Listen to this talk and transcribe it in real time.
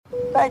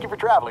Thank you for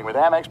traveling with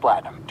Amex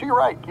Platinum. To your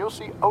right, you'll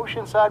see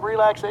oceanside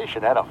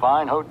relaxation at a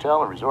fine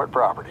hotel and resort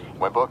property.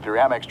 When booked through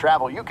Amex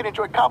Travel, you can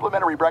enjoy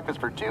complimentary breakfast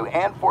for 2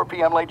 and 4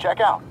 p.m. late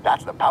checkout.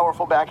 That's the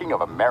powerful backing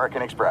of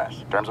American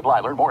Express. Terms apply.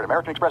 Learn more at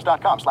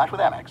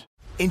americanexpress.com/withAmex.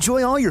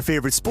 Enjoy all your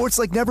favorite sports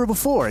like never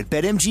before at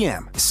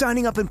BetMGM.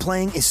 Signing up and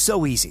playing is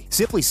so easy.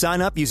 Simply sign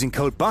up using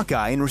code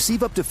Buckeye and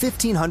receive up to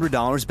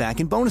 $1,500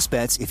 back in bonus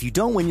bets if you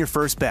don't win your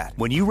first bet.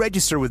 When you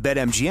register with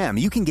BetMGM,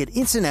 you can get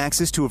instant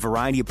access to a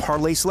variety of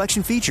parlay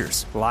selection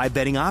features, live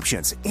betting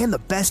options, and the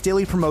best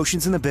daily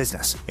promotions in the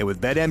business. And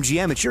with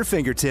BetMGM at your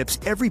fingertips,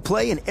 every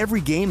play and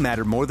every game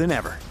matter more than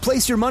ever.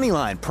 Place your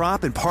moneyline,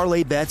 prop, and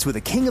parlay bets with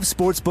the king of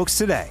sportsbooks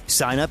today.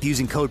 Sign up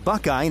using code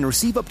Buckeye and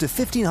receive up to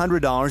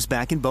 $1,500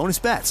 back in bonus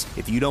bets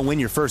if you don't win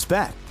your first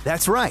bet.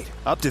 That's right,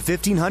 up to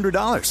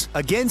 $1,500.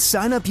 Again,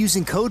 sign up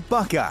using code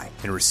Buckeye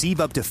and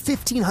receive up to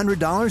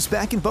 $1,500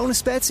 back in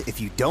bonus bets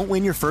if you don't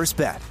win your first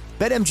bet.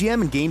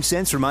 BetMGM and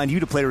GameSense remind you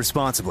to play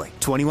responsibly.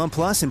 21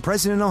 plus and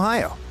present in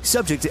Ohio.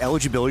 Subject to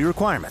eligibility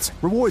requirements.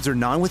 Rewards are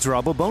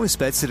non-withdrawable bonus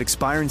bets that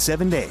expire in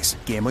 7 days.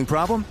 Gambling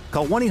problem?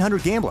 Call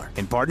 1-800-GAMBLER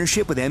in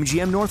partnership with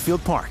MGM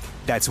Northfield Park.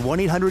 That's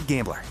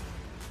 1-800-GAMBLER.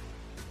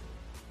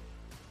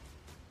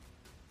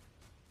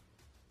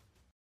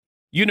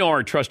 You know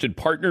our trusted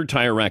partner,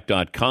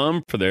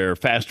 TireRack.com, for their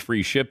fast,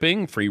 free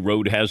shipping, free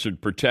road hazard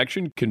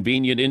protection,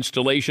 convenient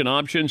installation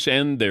options,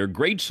 and their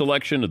great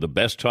selection of the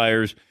best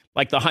tires,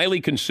 like the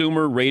highly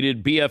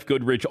consumer-rated BF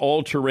Goodrich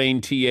All-Terrain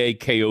TA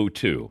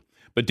KO2.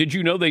 But did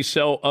you know they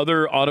sell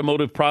other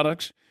automotive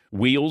products?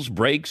 Wheels,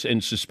 brakes,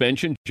 and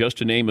suspension, just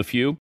to name a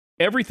few.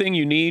 Everything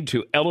you need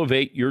to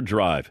elevate your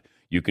drive.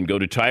 You can go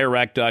to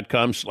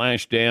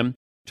TireRack.com/Dan.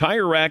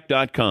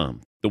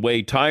 TireRack.com, the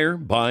way tire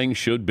buying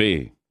should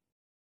be.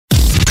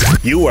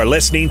 You are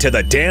listening to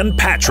the Dan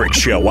Patrick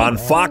Show on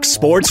Fox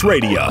Sports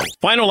Radio.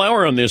 Final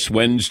hour on this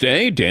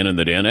Wednesday. Dan and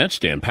the Danettes,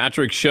 Dan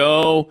Patrick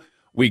Show.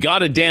 We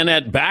got a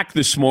Danette back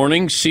this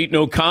morning. Seton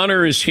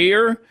O'Connor is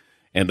here,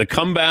 and the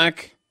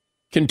comeback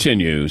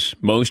continues.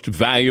 Most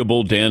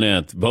valuable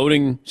Danette.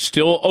 Voting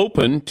still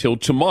open till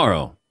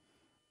tomorrow.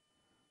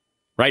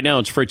 Right now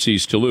it's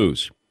Fritzy's to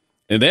lose.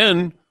 And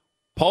then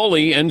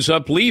Paulie ends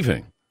up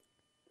leaving.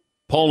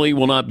 Paulie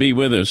will not be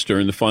with us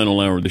during the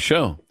final hour of the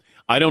show.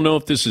 I don't know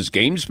if this is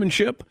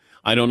gamesmanship.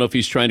 I don't know if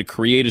he's trying to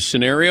create a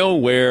scenario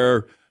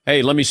where,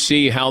 hey, let me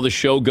see how the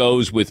show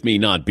goes with me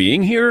not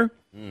being here.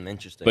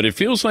 Interesting. But it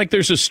feels like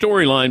there's a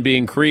storyline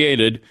being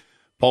created.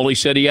 Paulie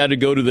said he had to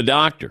go to the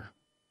doctor.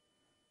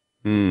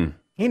 He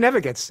never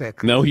gets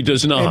sick. No, he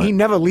does not. And he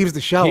never leaves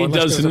the show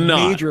unless there's a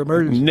major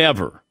emergency.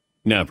 Never.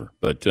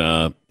 But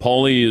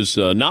Paulie is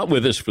not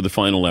with us for the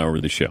final hour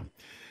of the show.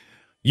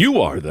 You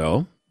are,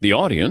 though. The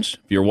audience,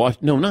 if you're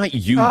watching, no, not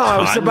you. Oh, I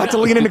was about to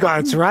lean into God.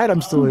 That's right.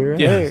 I'm still here.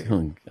 Yeah. Hey.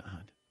 Oh,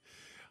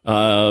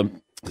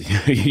 God.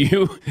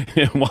 You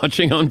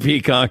watching on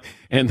Peacock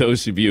and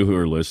those of you who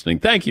are listening,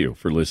 thank you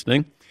for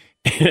listening.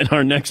 And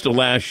our next to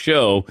last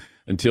show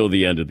until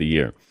the end of the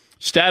year.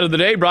 Stat of the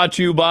day brought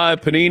to you by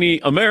Panini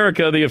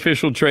America, the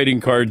official trading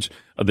cards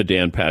of the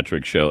Dan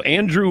Patrick Show.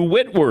 Andrew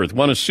Whitworth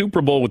won a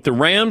Super Bowl with the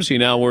Rams. He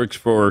now works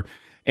for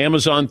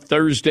Amazon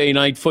Thursday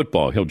Night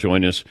Football. He'll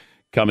join us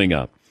coming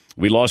up.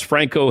 We lost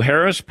Franco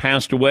Harris,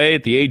 passed away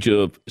at the age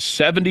of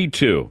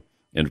 72,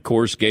 and, of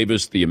course, gave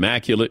us the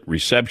Immaculate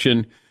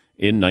Reception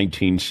in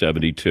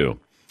 1972.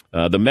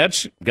 The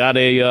Mets got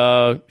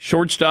a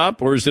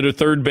shortstop, or is it a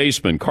third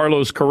baseman?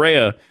 Carlos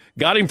Correa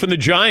got him from the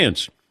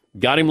Giants.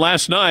 Got him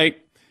last night.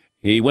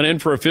 He went in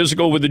for a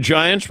physical with the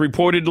Giants,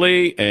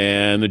 reportedly,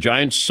 and the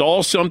Giants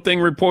saw something,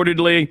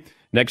 reportedly.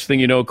 Next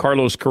thing you know,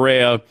 Carlos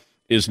Correa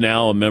is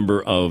now a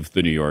member of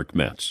the New York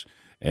Mets.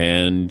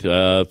 And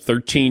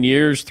 13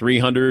 years,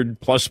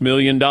 $300+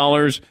 million.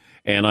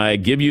 And I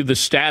give you the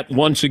stat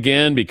once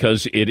again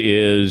because it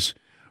is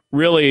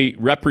really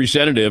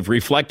representative,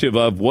 reflective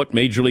of what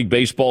Major League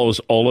Baseball is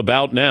all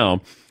about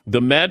now. The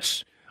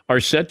Mets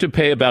are set to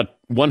pay about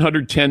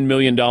 $110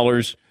 million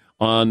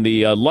on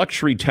the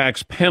luxury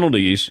tax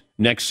penalties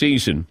next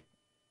season.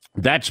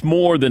 That's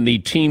more than the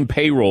team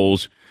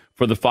payrolls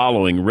for the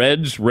following: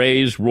 Reds,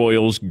 Rays,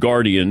 Royals,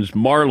 Guardians,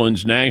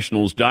 Marlins,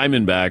 Nationals,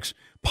 Diamondbacks,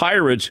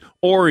 Pirates,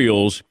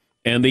 Orioles,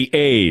 and the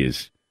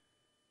A's.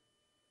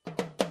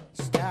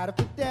 Start of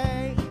the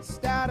day,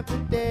 start of the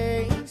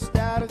day,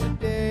 start of the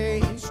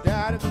day,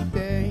 start of the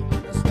day,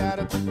 start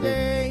of the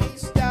day,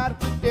 start of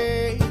the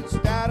day,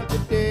 start of the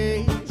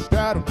day,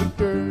 start of the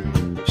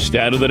day.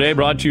 Stat of the day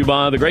brought to you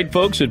by the great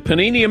folks at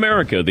Panini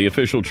America, the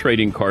official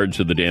trading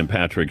cards of the Dan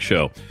Patrick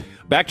Show.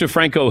 Back to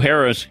Franco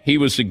Harris. He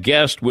was a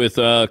guest with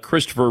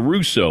Christopher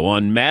Russo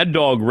on Mad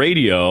Dog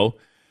Radio.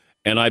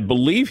 And I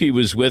believe he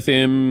was with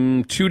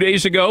him 2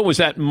 days ago. Was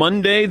that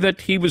Monday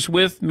that he was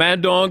with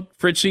Mad Dog,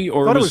 Fritzy?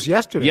 Or I thought it was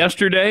yesterday.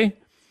 Yesterday?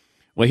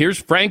 Well,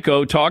 here's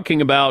Franco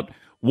talking about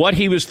what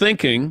he was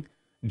thinking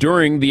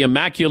during the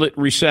Immaculate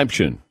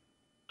Reception.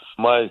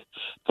 My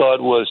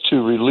thought was to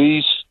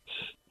release,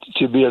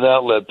 to be an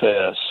outlet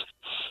pass.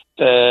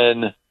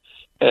 And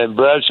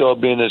Bradshaw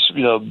being as,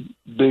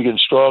 big and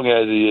strong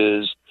as he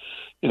is,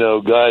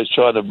 guys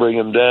trying to bring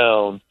him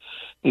down.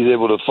 he's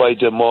able to fight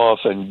them off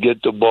and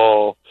get the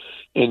ball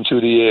into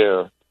the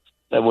air.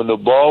 And when the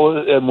ball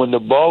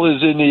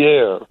is in the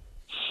air,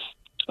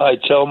 I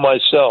tell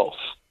myself,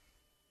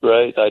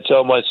 right? Go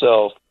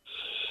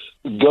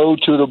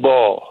to the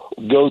ball.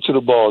 Go to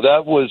the ball.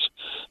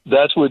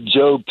 That's what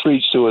Joe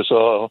preached to us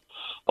all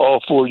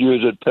 4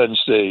 years at Penn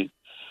State.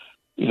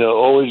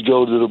 Always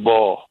go to the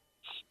ball.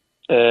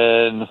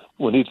 And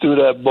when he threw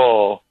that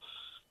ball,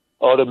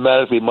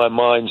 automatically my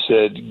mind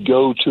said,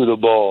 go to the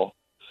ball.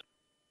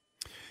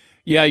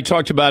 Yeah, he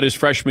talked about his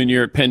freshman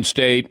year at Penn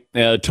State.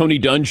 Tony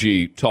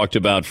Dungy talked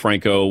about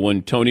Franco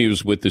when Tony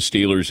was with the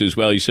Steelers as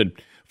well. He said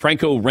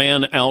Franco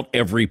ran out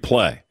every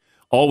play,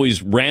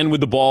 always ran with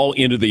the ball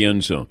into the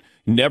end zone,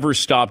 never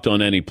stopped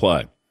on any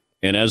play.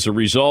 And as a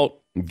result,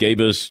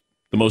 gave us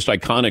the most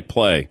iconic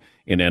play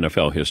in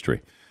NFL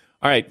history.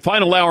 All right,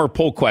 final hour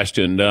poll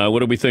question. What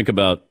do we think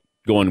about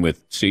going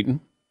with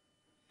Seton?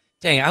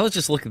 Dang, I was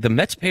just looking. The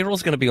Mets payroll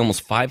is going to be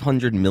almost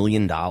 $500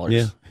 million.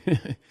 Yeah.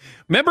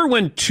 Remember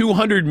when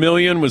 $200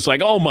 million was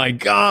like, oh my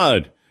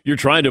God, you're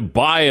trying to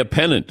buy a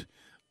pennant.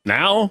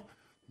 Now,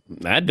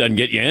 that doesn't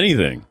get you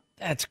anything.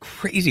 That's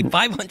crazy.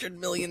 $500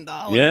 million.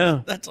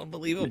 Yeah. That's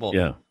unbelievable.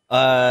 Yeah.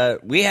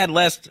 We had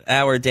last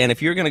hour, Dan,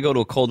 if you're going to go to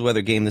a cold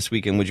weather game this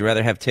weekend, would you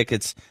rather have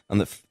tickets on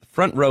the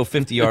front row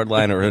 50-yard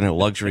line or in a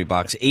luxury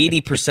box?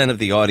 80% of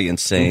the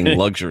audience saying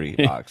luxury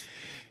box.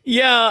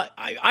 Yeah,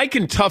 I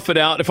can tough it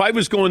out. If I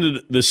was going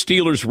to the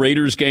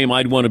Steelers-Raiders game,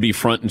 I'd want to be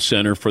front and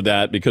center for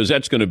that because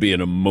that's going to be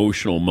an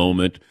emotional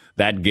moment,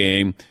 that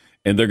game.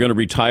 And they're going to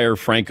retire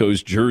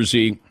Franco's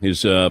jersey.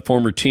 His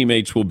former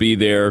teammates will be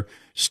there.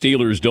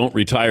 Steelers don't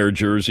retire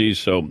jerseys,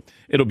 so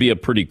it'll be a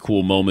pretty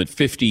cool moment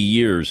 50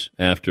 years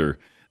after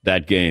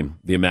that game,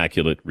 the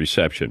Immaculate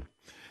Reception.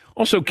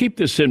 Also, keep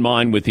this in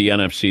mind with the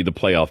NFC, the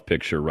playoff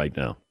picture right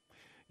now.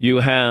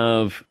 You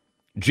have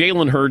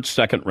Jalen Hurts,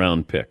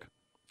 second-round pick.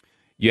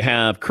 You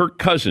have Kirk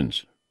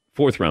Cousins,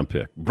 fourth-round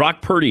pick.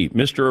 Brock Purdy,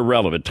 Mr.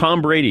 Irrelevant.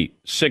 Tom Brady,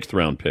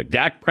 sixth-round pick.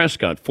 Dak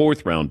Prescott,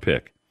 fourth-round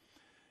pick.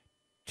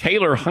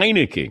 Taylor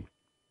Heineke,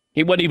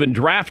 he wasn't even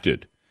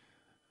drafted.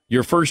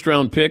 Your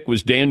first-round pick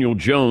was Daniel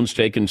Jones,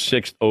 taken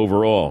sixth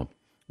overall.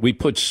 We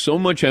put so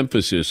much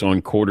emphasis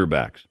on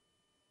quarterbacks.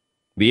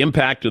 The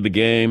impact of the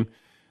game,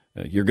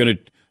 you're going to,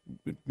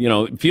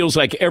 it feels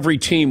like every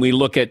team we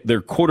look at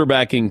their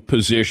quarterbacking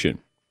position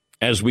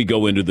as we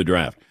go into the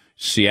draft.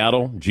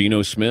 Seattle,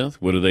 Geno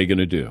Smith, what are they going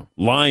to do?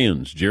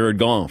 Lions, Jared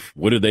Goff,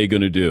 what are they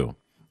going to do?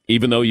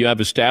 Even though you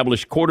have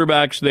established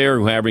quarterbacks there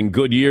who are having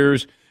good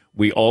years,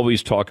 we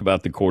always talk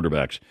about the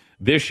quarterbacks.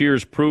 This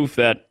year's proof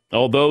that,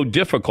 although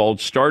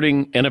difficult,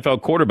 starting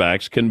NFL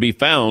quarterbacks can be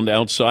found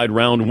outside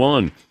round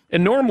one.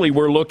 And normally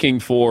we're looking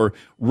for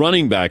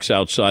running backs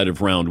outside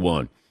of round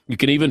one. You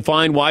can even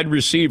find wide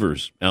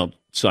receivers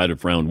outside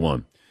of round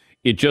one.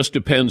 It just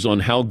depends on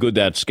how good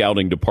that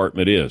scouting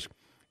department is.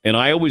 And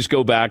I always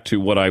go back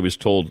to what I was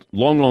told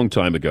long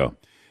time ago.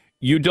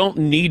 You don't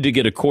need to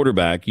get a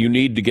quarterback. You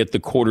need to get the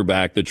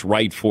quarterback that's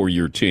right for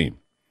your team.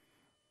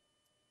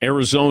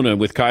 Arizona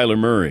with Kyler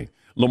Murray.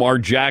 Lamar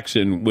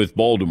Jackson with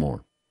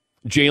Baltimore.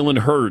 Jalen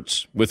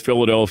Hurts with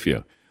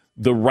Philadelphia.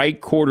 The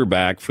right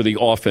quarterback for the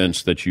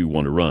offense that you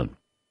want to run.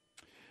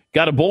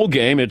 Got a bowl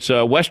game. It's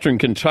Western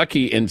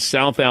Kentucky and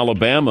South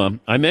Alabama.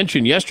 I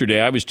mentioned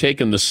yesterday I was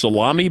taking the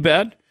salami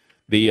bet,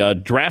 the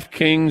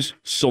DraftKings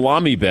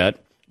salami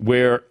bet,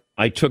 where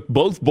I took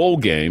both bowl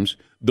games,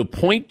 the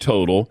point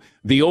total,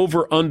 the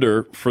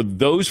over-under for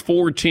those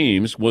four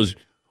teams was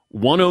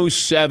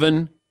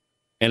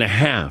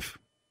 107.5.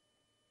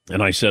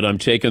 And I said, I'm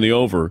taking the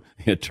over.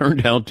 It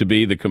turned out to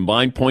be the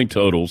combined point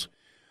totals,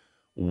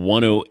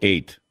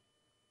 108.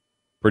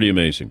 Pretty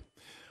amazing.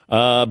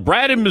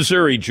 Brad in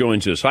Missouri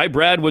joins us. Hi,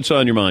 Brad. What's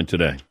on your mind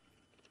today?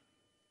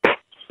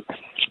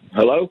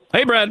 Hello?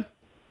 Hey, Brad.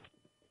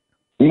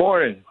 Good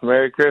morning.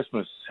 Merry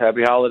Christmas.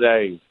 Happy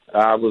holidays.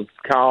 I was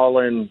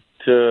calling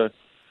to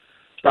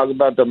talk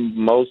about the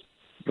most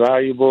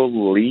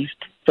valuable, least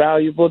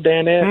valuable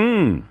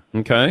Danette.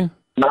 Okay.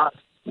 Not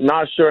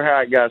sure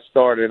how it got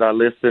started. I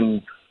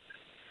listen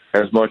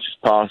as much as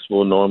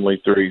possible,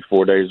 normally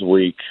 3-4 days a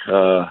week.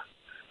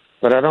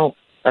 But I don't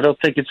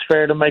think it's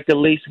fair to make a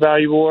least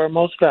valuable or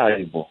most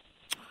valuable.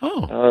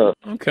 Oh,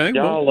 okay.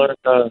 Y'all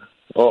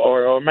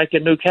or make a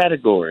new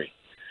category.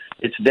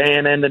 It's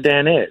Dan and the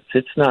Danettes.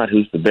 It's not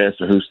who's the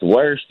best or who's the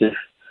worst. If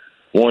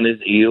one is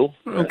ill.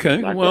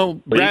 Okay. Well,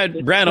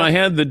 Brad, I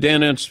had the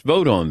Danettes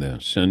vote on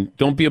this, and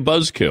don't be a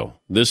buzzkill.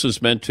 This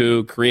is meant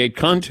to create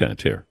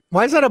content here.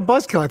 Why is that a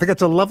buzzkill? I think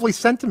it's a lovely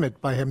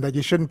sentiment by him that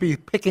you shouldn't be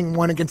picking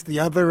one against the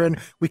other. And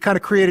we kind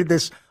of created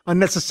this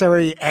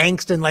unnecessary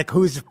angst and like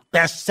who's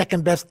best,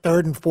 second best,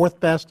 third, and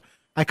fourth best.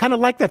 I kind of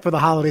like that for the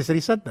holidays that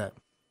he said that.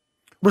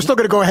 We're still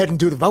going to go ahead and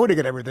do the voting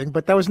and everything,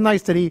 but that was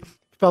nice that he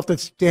felt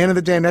it's Dan and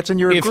the Danettes and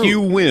you're a group. If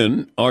you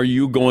win, are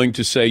you going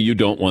to say you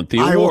don't want the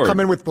award? I will come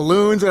in with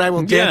balloons and I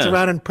will dance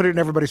around and put it in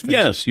everybody's face.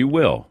 Yes, you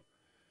will.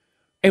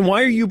 And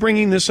why are you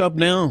bringing this up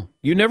now?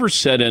 You never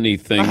said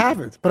anything. I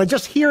haven't, but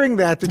just hearing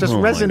that, it just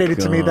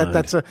resonated to me that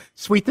that's a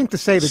sweet thing to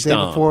say the day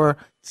before.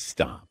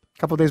 Stop. A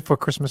couple of days before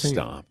Christmas Eve.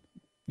 Stop.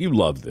 You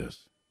love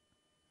this.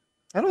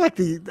 I don't like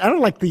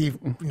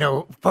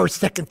the first,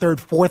 second, third,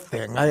 fourth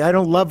thing. I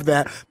don't love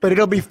that, but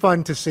it'll be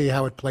fun to see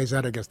how it plays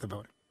out against the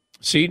voting.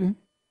 Seton,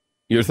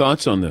 your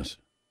thoughts on this?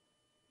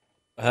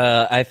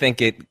 I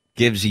think it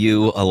gives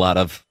you a lot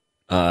of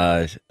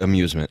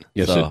amusement.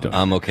 Yes, so it does.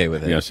 I'm okay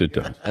with it. Yes, it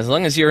does. As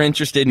long as you're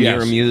interested and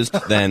you're amused,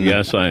 then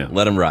yes, I am.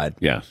 Let him ride.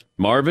 Yes.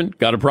 Marvin,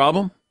 got a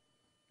problem?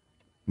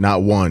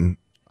 Not one.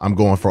 I'm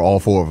going for all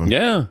four of them.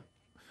 Yeah.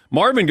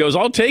 Marvin goes,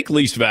 I'll take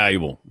least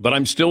valuable, but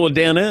I'm still a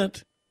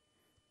Danette.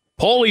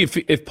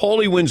 Paulie, if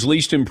Paulie wins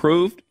least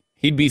improved,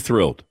 he'd be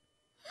thrilled.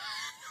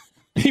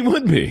 He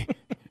would be.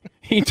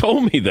 He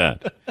told me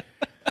that.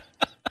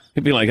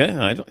 He'd be like,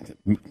 hey,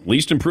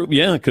 least improved?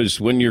 Yeah, because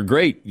when you're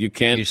great, you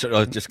can't. You're sort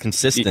of just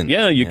consistent.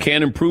 You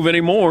can't improve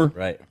anymore.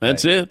 Right.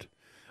 That's it.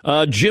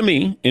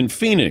 Jimmy in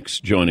Phoenix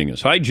joining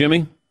us. Hi,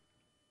 Jimmy.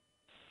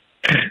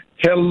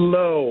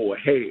 Hello.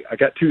 Hey, I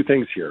got two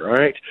things here, all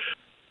right?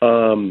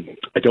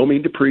 I don't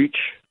mean to preach,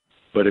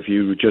 but if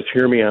you just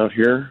hear me out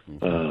here,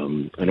 I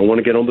don't want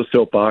to get on the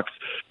soapbox,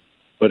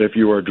 but if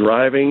you are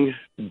driving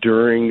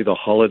during the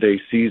holiday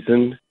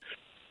season,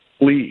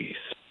 please,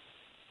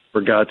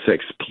 for God's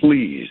sakes,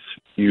 please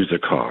use a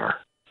car.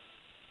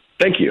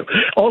 Thank you.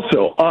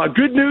 Also,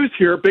 good news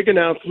here, big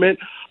announcement.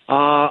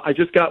 I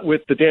just got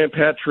with the Dan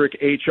Patrick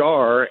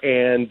HR,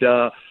 and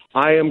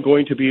I am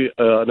going to be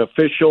an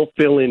official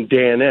fill-in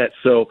Danette.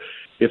 So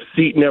if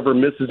Seton ever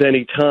misses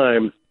any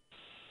time,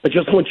 I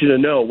just want you to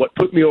know what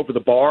put me over the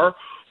bar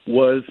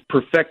was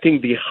perfecting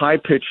the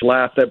high-pitched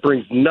laugh that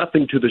brings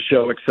nothing to the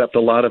show except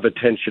a lot of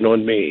attention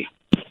on me.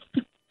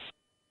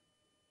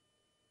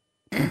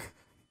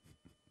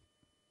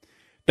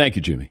 Thank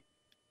you, Jimmy.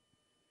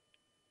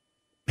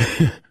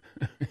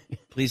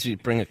 Please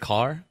bring a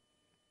car?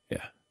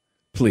 Yeah.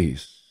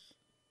 Please.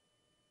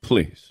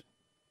 Please.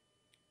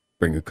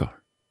 Bring a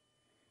car.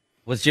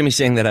 Was Jimmy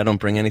saying that I don't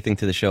bring anything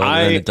to the show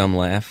other than a dumb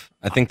laugh?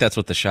 I think that's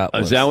what the shot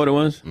was. Is that what it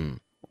was?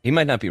 He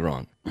might not be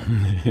wrong.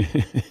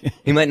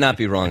 He might not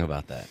be wrong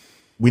about that.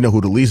 We know who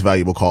the least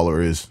valuable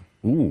caller is.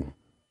 Ooh.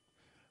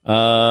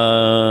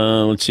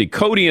 Let's see.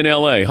 Cody in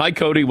L.A. Hi,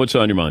 Cody. What's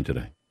on your mind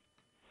today?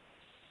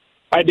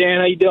 Hi, Dan.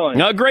 How you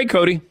doing? Great,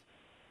 Cody.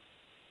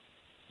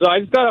 So I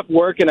just got off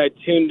work and I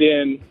tuned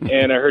in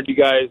and I heard you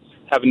guys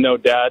have no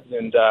dads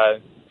and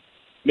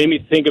made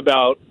me think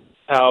about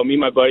how me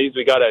and my buddies,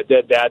 we got a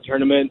Dead Dad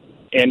tournament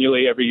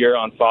annually every year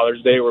on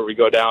Father's Day where we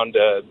go down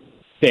to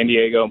San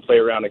Diego and play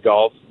a round of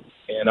golf.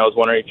 And I was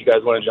wondering if you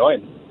guys want to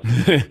join.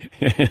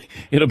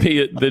 It'll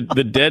be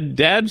the Dead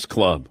Dads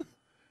Club.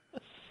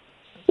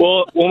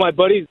 Well, my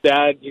buddy's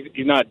dad,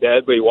 he's not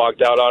dead, but he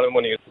walked out on him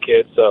when he was a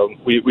kid, so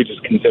we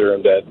just consider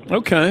him dead.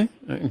 Okay.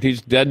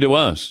 He's dead to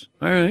us.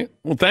 All right.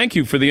 Well, thank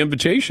you for the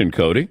invitation,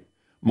 Cody.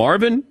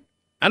 Marvin,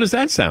 how does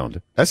that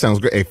sound? That sounds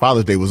great. Hey,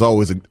 Father's Day was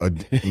always a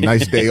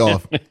nice day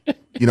off.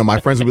 You know, my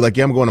friends would be like,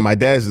 yeah, I'm going to my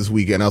dad's this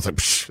weekend. I was like,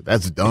 psh,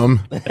 that's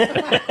dumb.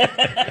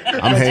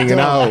 I'm hanging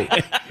out.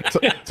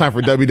 Time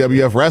for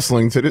WWF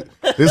wrestling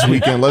this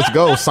weekend. Let's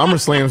go.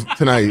 SummerSlam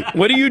tonight.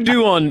 What do you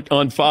do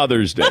on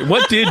Father's Day?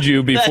 What did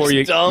you before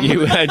you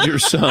had your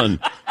son?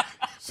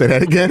 Say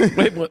that again?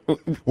 Wait,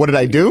 what did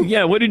I do?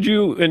 Yeah, what did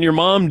you and your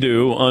mom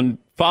do on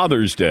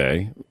Father's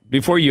Day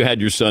before you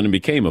had your son and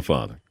became a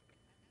father?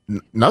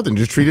 Nothing.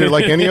 Just treated it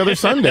like any other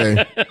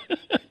Sunday.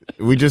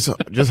 We just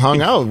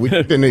hung out. We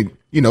didn't,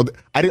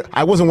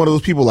 I wasn't one of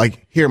those people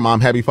like, here,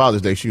 Mom, happy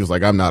Father's Day. She was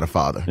like, I'm not a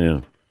father.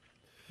 Yeah.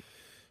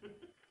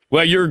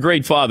 Well, you're a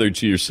great father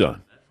to your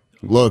son.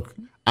 Look,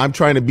 I'm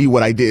trying to be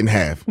what I didn't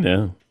have.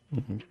 Yeah.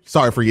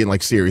 Sorry for getting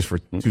serious for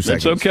 2 seconds.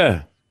 It's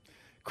okay.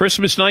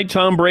 Christmas night,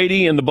 Tom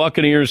Brady and the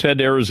Buccaneers head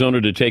to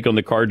Arizona to take on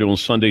the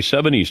Cardinals Sunday,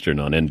 7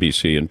 Eastern on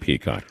NBC and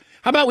Peacock.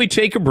 How about we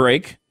take a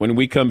break? When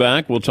we come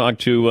back, we'll talk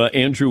to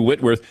Andrew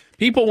Whitworth.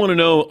 People want to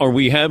know, are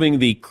we having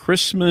the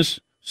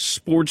Christmas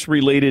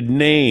sports-related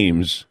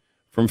names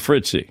from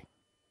Fritzy?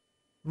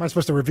 Am I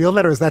supposed to reveal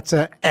that, or is that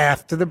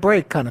after the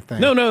break kind of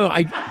thing? No,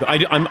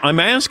 I'm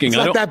asking. It's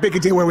not that big a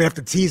deal where we have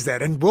to tease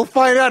that, and we'll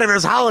find out if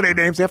there's holiday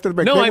names after the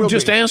break. No, I'm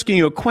just asking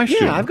you a question.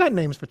 Yeah, I've got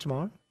names for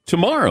tomorrow.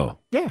 Tomorrow?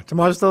 Yeah,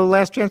 tomorrow's the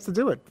last chance to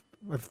do it.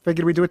 I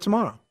figured we'd do it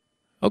tomorrow.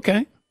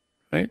 Okay.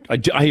 Right.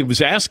 I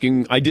was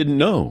asking. I didn't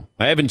know.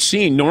 I haven't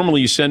seen.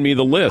 Normally, you send me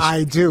the list.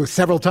 I do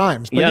several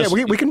times. But yes.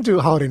 Yeah, we can do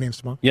holiday names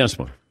tomorrow. Yes,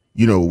 Mark.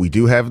 You know what we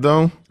do have,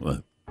 though?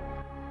 What?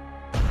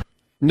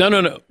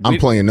 No. I'm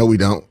playing. No, we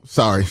don't.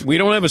 Sorry. We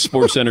don't have a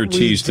Sports Center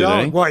tease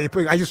today. Why?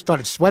 I just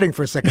started sweating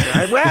for a second.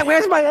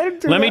 Where's my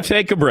editor? Let me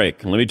take a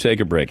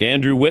break.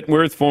 Andrew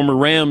Whitworth, former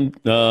Ram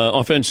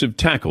offensive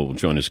tackle, will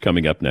join us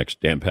coming up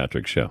next. Dan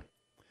Patrick Show.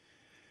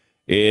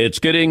 It's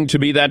getting to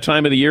be that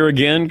time of the year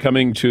again,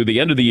 coming to the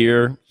end of the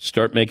year.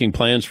 Start making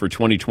plans for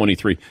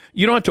 2023.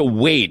 You don't have to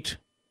wait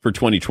for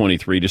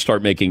 2023 to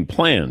start making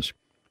plans.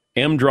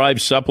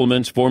 M-Drive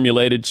supplements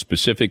formulated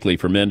specifically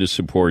for men to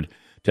support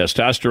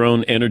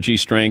testosterone, energy,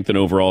 strength, and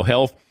overall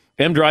health.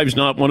 M-Drive's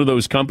not one of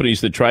those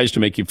companies that tries to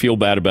make you feel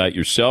bad about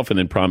yourself and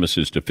then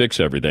promises to fix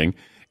everything.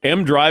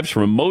 M-Drive's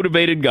from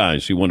motivated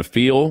guys who want to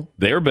feel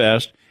their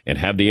best and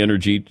have the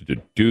energy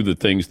to do the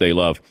things they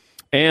love.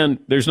 And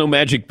there's no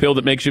magic pill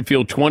that makes you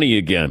feel 20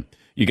 again.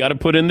 You got to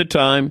put in the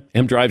time.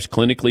 M-Drive's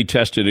clinically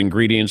tested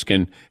ingredients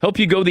can help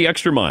you go the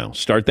extra mile.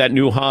 Start that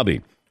new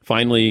hobby.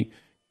 Finally,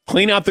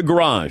 clean out the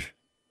garage.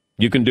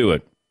 You can do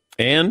it.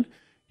 And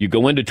you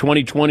go into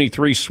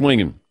 2023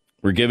 swinging.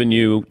 We're giving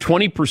you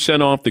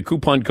 20% off the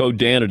coupon code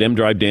Dan at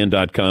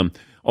mdrivedan.com.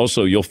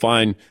 Also, you'll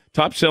find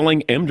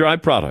top-selling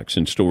M-Drive products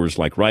in stores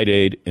like Rite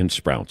Aid and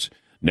Sprouts.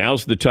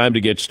 Now's the time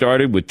to get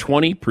started with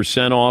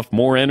 20% off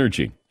more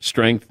energy,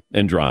 strength,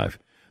 and drive.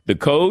 The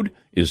code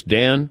is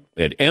Dan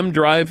at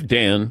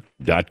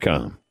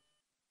mdrivedan.com.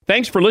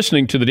 Thanks for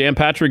listening to the Dan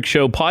Patrick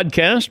Show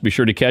podcast. Be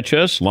sure to catch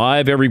us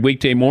live every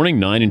weekday morning,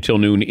 9 until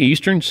noon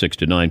Eastern, 6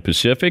 to 9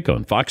 Pacific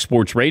on Fox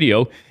Sports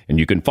Radio. And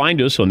you can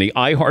find us on the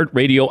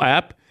iHeartRadio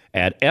app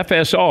at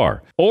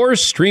FSR or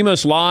stream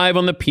us live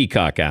on the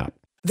Peacock app.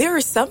 There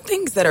are some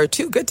things that are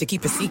too good to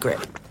keep a secret.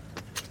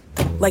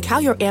 Like how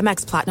your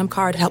Amex Platinum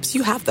card helps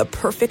you have the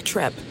perfect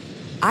trip.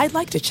 I'd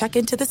like to check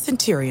into the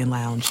Centurion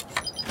Lounge.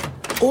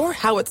 Or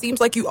how it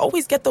seems like you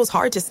always get those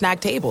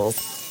hard-to-snag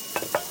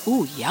tables.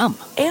 Ooh, yum.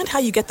 And how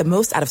you get the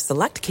most out of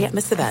select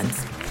can't-miss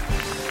events.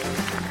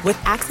 With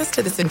access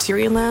to the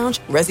Centurion Lounge,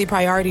 Resi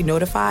Priority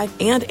Notify,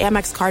 and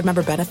Amex card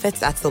member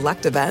benefits at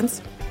select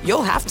events,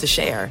 you'll have to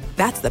share.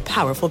 That's the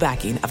powerful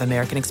backing of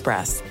American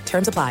Express.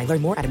 Terms apply.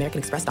 Learn more at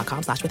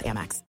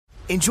americanexpress.com/withAmex.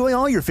 Enjoy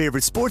all your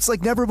favorite sports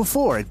like never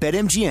before at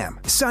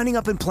BetMGM. Signing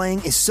up and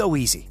playing is so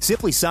easy.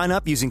 Simply sign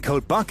up using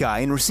code Buckeye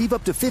and receive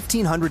up to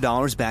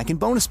 $1,500 back in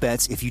bonus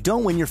bets if you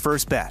don't win your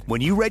first bet.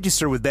 When you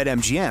register with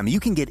BetMGM,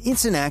 you can get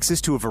instant access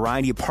to a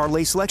variety of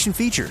parlay selection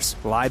features,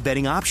 live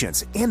betting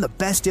options, and the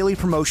best daily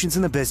promotions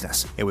in the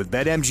business. And with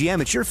BetMGM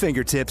at your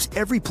fingertips,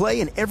 every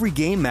play and every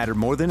game matter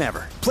more than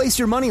ever. Place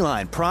your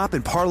moneyline, prop,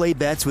 and parlay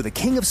bets with the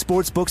king of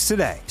sportsbooks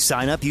today.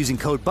 Sign up using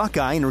code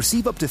Buckeye and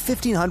receive up to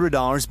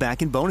 $1,500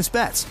 back in bonus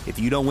bets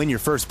if you don't win your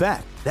first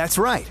bet. That's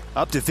right,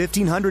 up to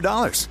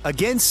 $1,500.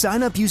 Again,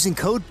 sign up using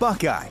code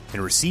Buckeye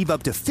and receive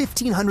up to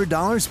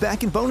 $1,500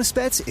 back in bonus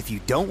bets if you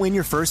don't win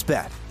your first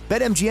bet.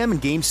 BetMGM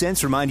and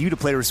GameSense remind you to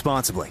play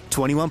responsibly.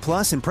 21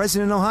 plus and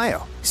present in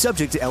Ohio.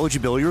 Subject to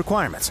eligibility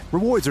requirements.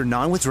 Rewards are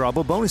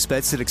non-withdrawable bonus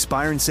bets that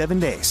expire in 7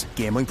 days.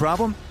 Gambling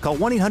problem? Call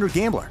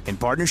 1-800-GAMBLER in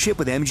partnership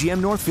with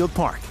MGM Northfield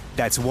Park.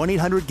 That's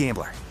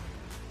 1-800-GAMBLER.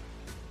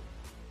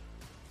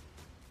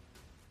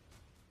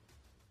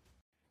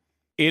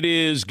 It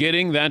is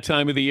getting that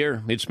time of the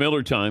year. It's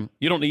Miller time.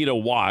 You don't need a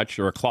watch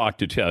or a clock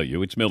to tell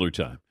you. It's Miller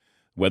time.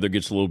 Weather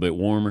gets a little bit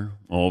warmer.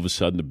 All of a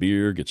sudden, the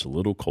beer gets a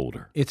little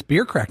colder. It's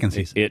beer cracking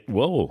season.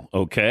 Whoa,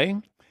 okay.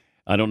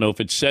 I don't know if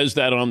it says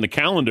that on the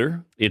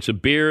calendar. It's a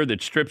beer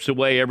that strips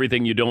away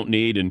everything you don't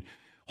need and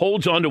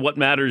holds on to what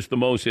matters the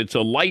most. It's a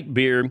light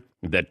beer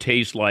that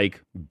tastes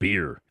like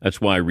beer.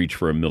 That's why I reach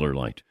for a Miller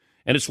Lite.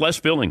 And it's less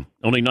filling,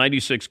 only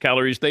 96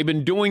 calories. They've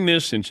been doing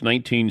this since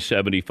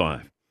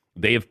 1975.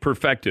 They have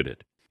perfected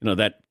it. You know,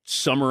 that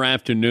summer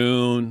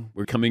afternoon,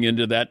 we're coming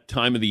into that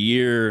time of the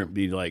year,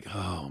 be like,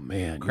 oh,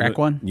 man. Crack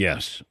one?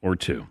 Yes, or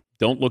two.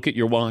 Don't look at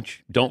your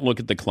watch. Don't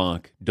look at the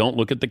clock. Don't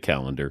look at the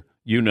calendar.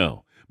 You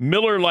know.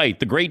 Miller Lite,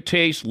 the great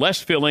taste,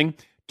 less filling,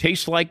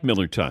 tastes like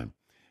Miller time.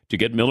 To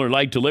get Miller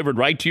Lite delivered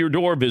right to your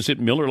door, visit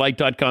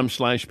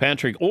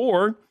MillerLite.com/Patrick,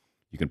 or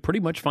you can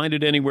pretty much find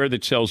it anywhere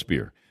that sells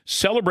beer.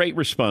 Celebrate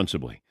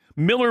responsibly.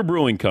 Miller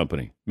Brewing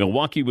Company,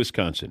 Milwaukee,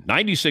 Wisconsin.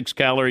 96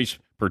 calories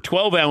per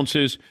 12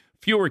 ounces.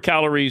 Fewer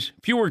calories,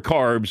 fewer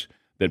carbs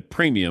than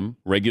premium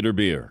regular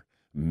beer.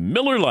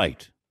 Miller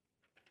Lite.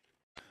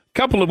 A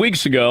couple of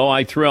weeks ago,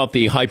 I threw out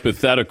the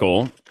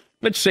hypothetical.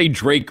 Let's say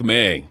Drake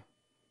May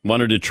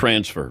wanted to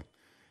transfer.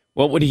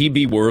 What would he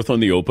be worth on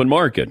the open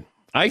market?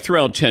 I threw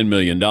out $10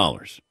 million.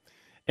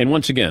 And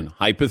once again,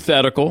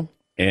 hypothetical.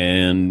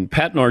 And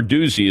Pat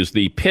Narduzzi is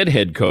the Pitt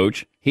head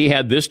coach. He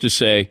had this to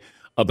say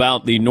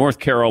about the North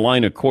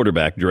Carolina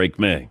quarterback, Drake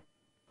May.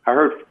 I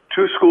heard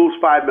 2 schools,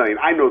 $5 million.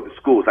 I know the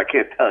schools. I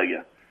can't tell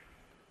you,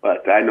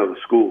 but I know the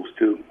schools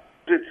too.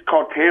 It's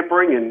called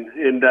tampering, and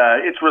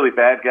it's really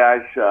bad, guys.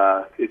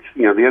 It's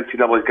the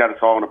NCAA's got us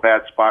all in a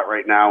bad spot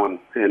right now, and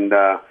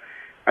I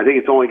think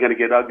it's only going to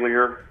get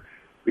uglier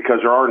because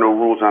there are no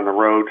rules on the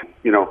road.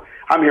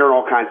 I'm hearing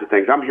all kinds of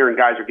things. I'm hearing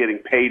guys are getting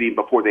paid even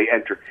before they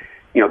enter.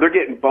 They're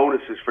getting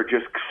bonuses for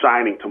just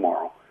signing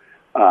tomorrow.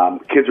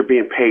 Kids are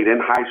being paid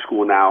in high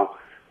school now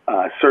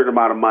a certain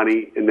amount of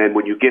money, and then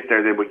when you get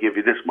there, then we give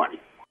you this money.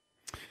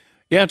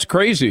 Yeah, it's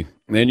crazy.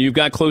 And you've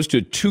got close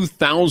to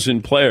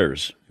 2,000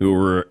 players who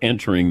are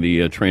entering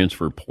the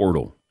transfer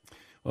portal.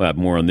 We'll have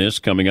more on this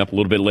coming up a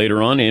little bit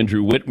later on.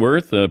 Andrew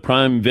Whitworth,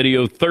 Prime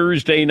Video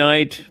Thursday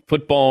night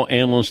football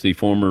analyst, the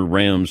former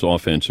Rams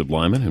offensive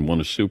lineman, and won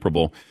a Super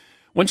Bowl.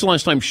 When's the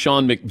last time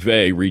Sean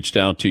McVay reached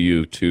out to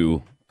you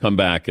to come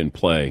back and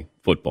play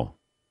football?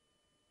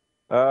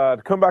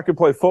 To come back and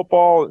play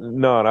football,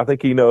 none. I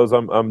think he knows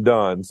I'm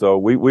done. So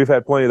we've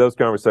had plenty of those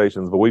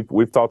conversations, but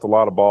we've talked a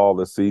lot of ball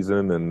this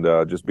season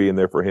and just being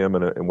there for him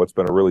and what's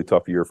been a really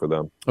tough year for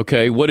them.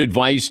 Okay, what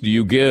advice do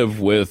you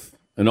give with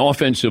an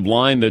offensive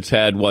line that's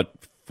had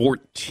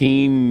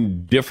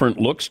 14 different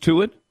looks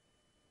to it?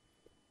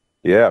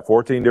 Yeah,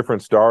 14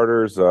 different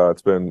starters.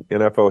 It's been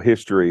NFL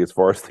history as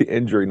far as the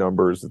injury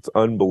numbers. It's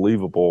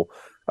unbelievable.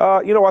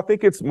 I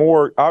think it's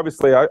more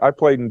obviously. I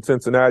played in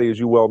Cincinnati, as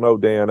you well know,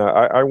 Dan.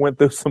 I went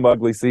through some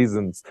ugly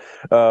seasons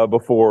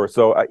before,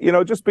 so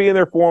just being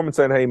there for them and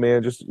saying, "Hey,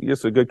 man,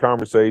 just a good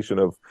conversation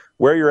of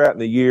where you're at in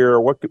the year,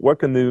 what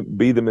can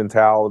be the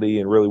mentality,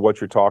 and really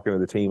what you're talking to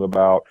the team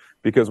about."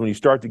 Because when you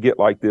start to get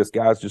like this,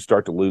 guys just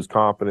start to lose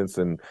confidence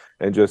and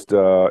just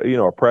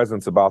a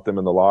presence about them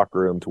in the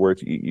locker room to where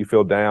you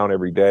feel down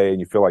every day and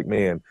you feel like,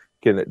 man,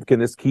 can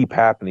this keep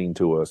happening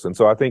to us? And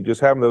so I think just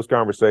having those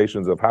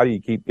conversations of how do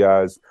you keep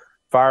guys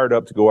fired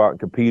up to go out and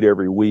compete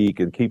every week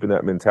and keeping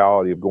that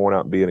mentality of going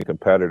out and being a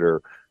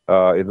competitor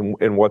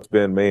in what's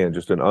been, man,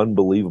 just an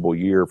unbelievable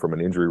year from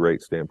an injury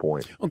rate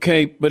standpoint.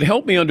 Okay, but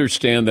help me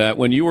understand that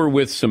when you were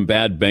with some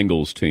bad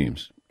Bengals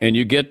teams and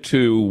you get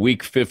to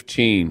week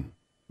 15,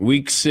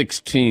 week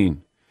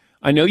 16,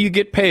 I know you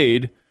get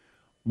paid,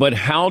 but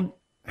how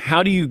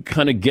do you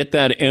kind of get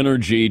that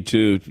energy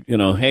to,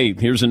 hey,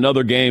 here's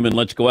another game and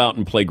let's go out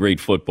and play great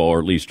football, or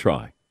at least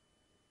try?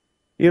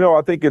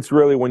 I think it's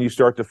really when you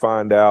start to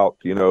find out,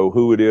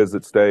 who it is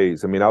that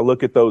stays. I mean, I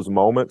look at those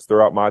moments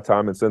throughout my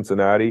time in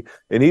Cincinnati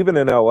and even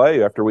in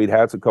LA after we'd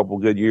had a couple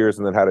good years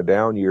and then had a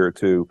down year or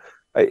two.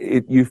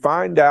 You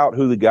find out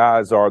who the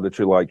guys are that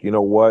you're like, you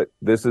know what,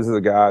 this is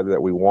the guy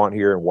that we want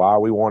here and why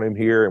we want him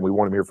here, and we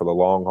want him here for the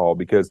long haul,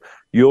 because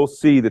you'll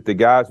see that the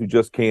guys who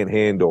just can't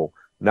handle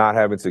not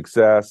having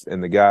success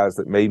and the guys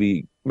that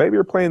maybe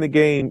are playing the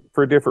game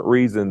for different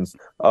reasons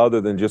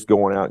other than just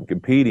going out and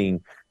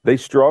competing, they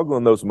struggle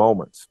in those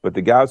moments. But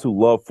the guys who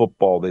love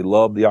football, they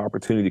love the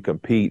opportunity to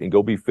compete and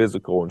go be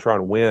physical and try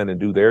and win and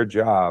do their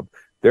job.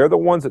 They're the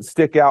ones that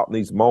stick out in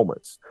these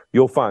moments.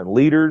 You'll find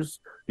leaders.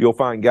 You'll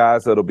find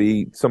guys that'll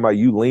be somebody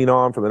you lean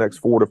on for the next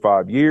 4 to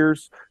 5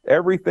 years,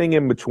 everything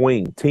in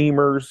between,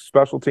 teamers,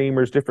 special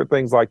teamers, different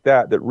things like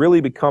that really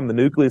become the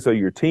nucleus of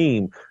your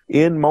team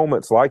in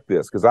moments like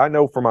this. Because I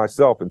know for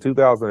myself in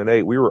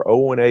 2008, we were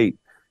 0-8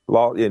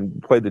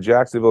 and played the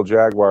Jacksonville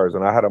Jaguars,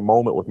 and I had a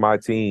moment with my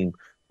team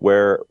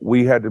where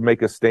we had to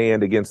make a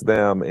stand against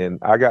them, and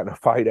I got in a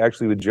fight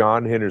actually with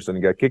John Henderson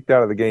and got kicked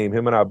out of the game,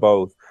 him and I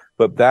both.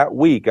 But that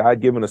week, I'd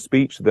given a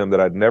speech to them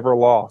that I'd never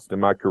lost in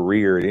my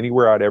career,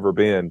 anywhere I'd ever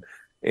been,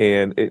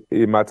 and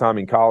in my time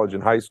in college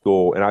and high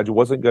school, and I just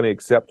wasn't going to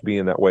accept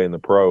being that way in the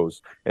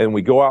pros. And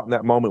we go out in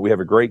that moment, we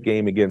have a great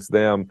game against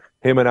them.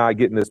 Him and I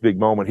get in this big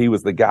moment. He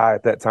was the guy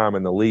at that time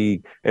in the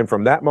league. And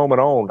from that moment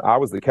on, I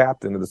was the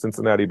captain of the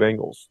Cincinnati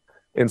Bengals.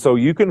 And so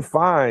you can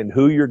find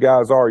who your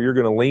guys are you're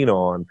going to lean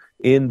on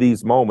in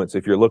these moments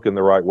if you're looking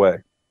the right way.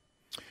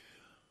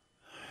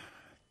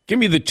 Give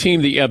me the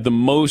team that you have the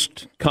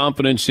most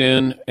confidence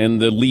in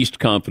and the least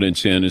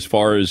confidence in as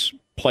far as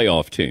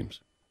playoff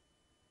teams.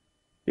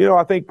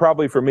 I think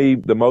probably for me,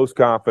 the most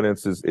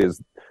confidence is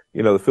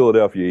the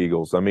Philadelphia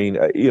Eagles. I mean,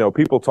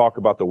 people talk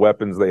about the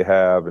weapons they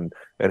have and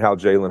how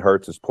Jalen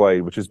Hurts has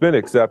played, which has been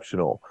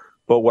exceptional.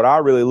 But what I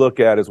really look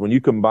at is when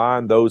you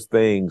combine those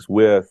things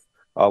with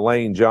a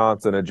Lane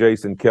Johnson, a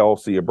Jason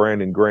Kelsey, a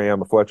Brandon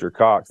Graham, a Fletcher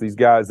Cox, these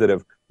guys that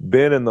have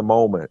been in the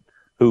moment,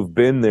 who've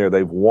been there,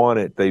 they've won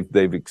it,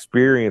 they've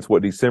experienced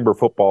what December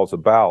football is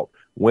about,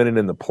 winning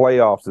in the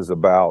playoffs is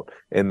about,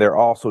 and they're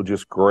also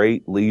just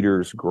great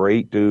leaders,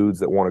 great dudes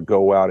that want to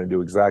go out and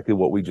do exactly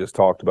what we just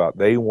talked about.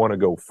 They want to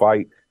go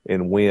fight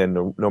and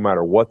win no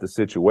matter what the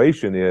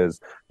situation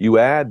is. You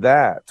add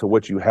that to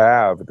what you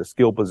have at the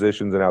skill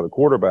positions and how the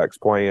quarterback's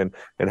playing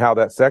and how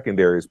that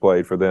secondary is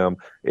played for them,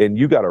 and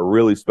you got a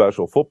really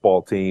special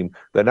football team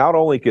that not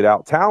only could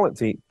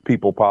out-talent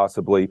people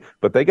possibly,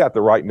 but they got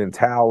the right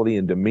mentality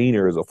and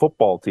demeanor as a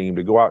football team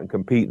to go out and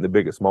compete in the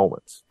biggest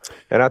moments.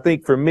 And I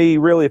think for me,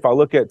 really, if I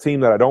look at a team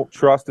that I don't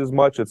trust as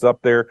much, it's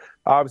up there.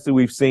 Obviously,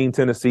 we've seen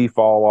Tennessee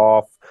fall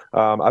off.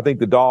 I think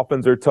the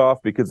Dolphins are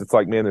tough because it's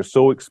like, man, they're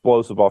so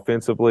explosive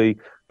offensively,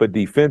 but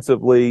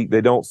defensively,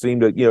 they don't seem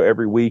to,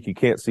 every week you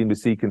can't seem to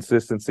see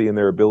consistency in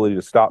their ability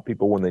to stop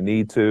people when they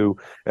need to.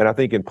 And I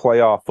think in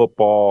playoff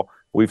football,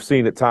 we've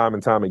seen it time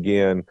and time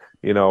again.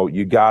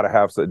 You got to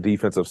have a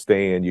defensive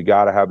stand. You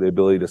got to have the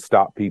ability to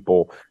stop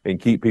people and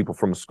keep people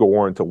from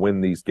scoring to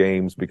win these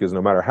games, because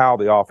no matter how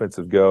the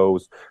offensive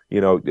goes,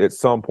 at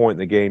some point in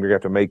the game, you're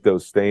going to have to make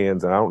those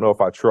stands. And I don't know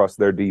if I trust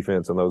their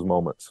defense in those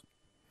moments.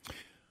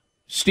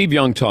 Steve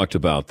Young talked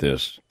about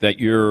this,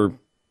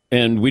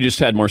 and we just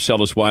had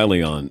Marcellus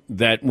Wiley on,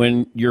 that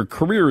when your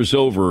career is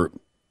over,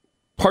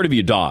 part of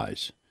you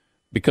dies,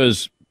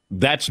 because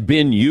that's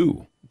been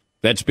you.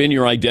 That's been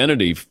your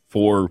identity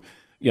for,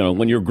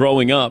 when you're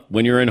growing up,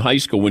 when you're in high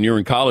school, when you're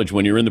in college,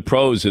 when you're in the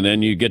pros, and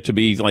then you get to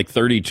be like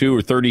 32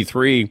 or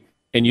 33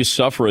 and you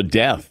suffer a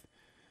death.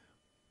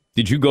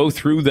 Did you go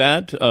through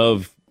that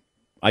of,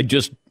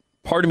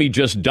 part of me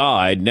just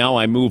died, now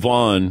I move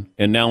on,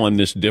 and now I'm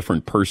this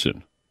different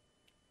person?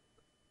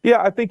 Yeah,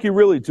 I think you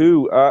really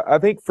do. I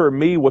think for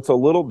me, what's a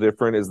little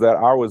different is that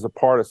I was a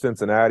part of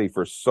Cincinnati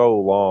for so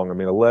long.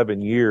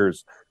 11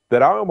 years,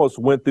 that I almost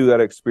went through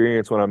that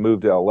experience when I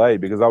moved to LA,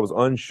 because I was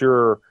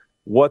unsure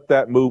what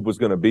that move was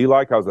going to be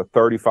like. I was a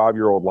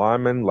 35-year-old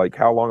lineman. Like,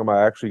 how long am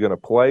I actually going to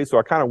play? So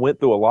I kind of went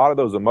through a lot of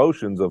those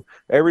emotions of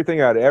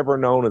everything I'd ever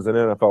known as an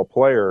NFL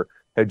player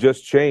had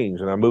just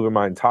changed, and I'm moving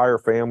my entire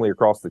family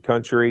across the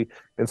country.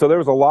 And so there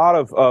was a lot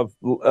of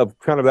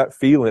kind of that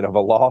feeling of a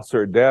loss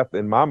or death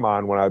in my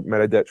mind when I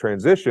made that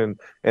transition.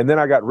 And then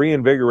I got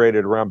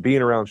reinvigorated around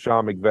being around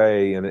Sean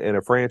McVay and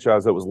a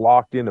franchise that was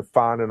locked into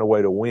finding a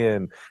way to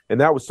win.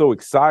 And that was so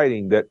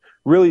exciting that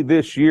really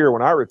this year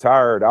when I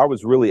retired, I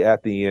was really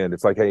at the end.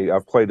 It's like, hey,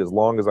 I've played as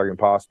long as I can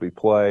possibly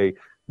play.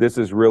 This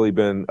has really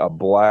been a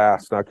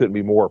blast, and I couldn't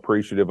be more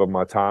appreciative of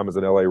my time as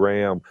an LA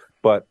Ram.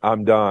 But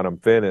I'm done. I'm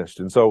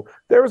finished. And so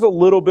there was a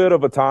little bit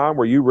of a time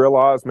where you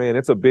realize, man,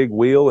 it's a big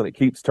wheel and it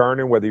keeps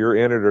turning whether you're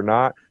in it or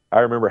not.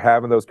 I remember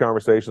having those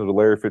conversations with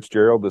Larry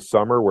Fitzgerald this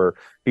summer where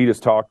he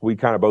just talked, we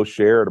kind of both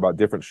shared about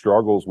different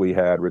struggles we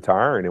had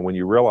retiring. And when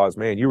you realize,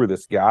 man, you were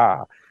this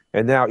guy.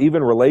 And now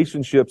even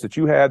relationships that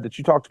you had, that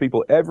you talk to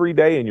people every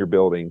day in your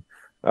building,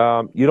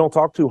 you don't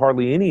talk to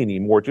hardly any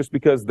anymore just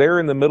because they're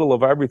in the middle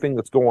of everything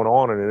that's going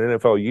on in an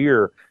NFL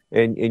year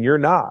and you're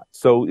not.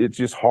 So it's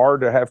just hard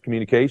to have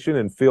communication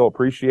and feel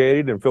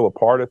appreciated and feel a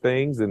part of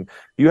things. And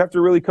you have to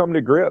really come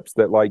to grips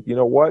that, like, you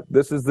know what,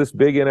 this is this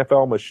big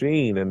NFL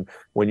machine. And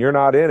when you're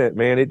not in it,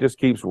 man, it just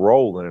keeps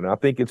rolling. And I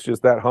think it's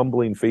just that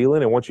humbling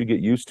feeling. And once you get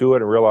used to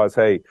it and realize,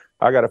 hey,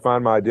 I got to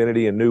find my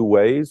identity in new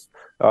ways,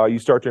 you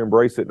start to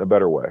embrace it in a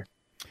better way.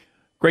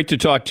 Great to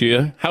talk to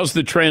you. How's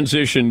the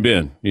transition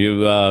been?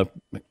 You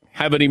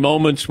have any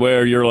moments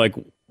where you're like,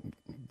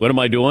 what am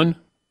I doing?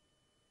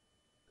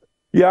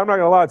 Yeah, I'm not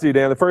going to lie to you,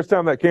 Dan. The first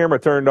time that camera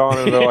turned on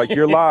and they're like,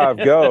 you're live,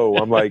 go.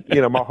 I'm like,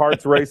 my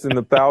heart's racing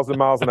 1,000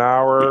 miles an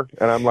hour.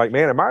 And I'm like,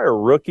 man, am I a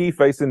rookie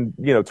facing,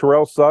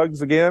 Terrell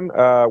Suggs again?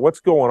 What's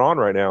going on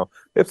right now?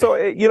 If so,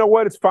 you know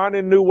what? It's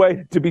finding a new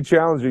way to be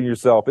challenging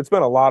yourself. It's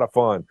been a lot of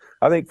fun.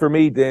 I think for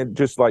me, Dan,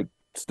 just like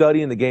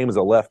studying the game as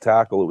a left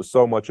tackle, it was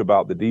so much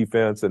about the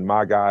defense, and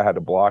my guy had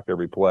to block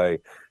every play.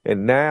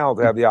 And now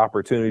to have the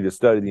opportunity to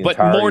study the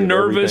entirety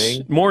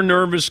But more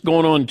nervous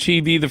going on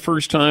TV the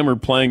first time or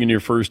playing in your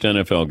first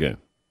NFL game?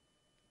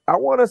 I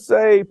want to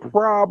say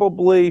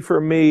probably for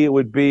me it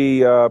would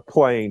be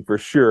playing for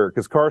sure,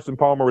 because Carson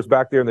Palmer was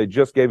back there and they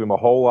just gave him a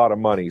whole lot of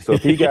money. So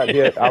if he got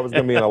hit, I was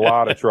going to be in a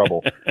lot of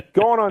trouble.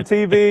 Going on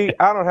TV,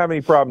 I don't have any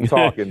problem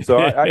talking, so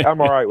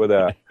I'm all right with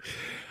that.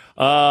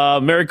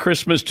 Merry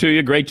Christmas to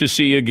you. Great to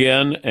see you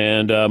again.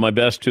 And my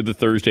best to the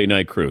Thursday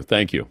night crew.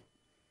 Thank you.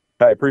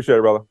 Hey, appreciate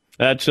it, brother.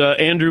 That's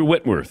Andrew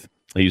Whitworth.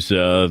 He's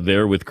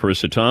there with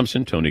Carissa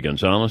Thompson, Tony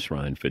Gonzalez,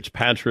 Ryan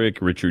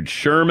Fitzpatrick, Richard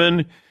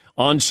Sherman.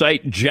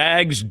 On-site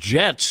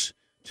Jags-Jets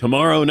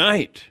tomorrow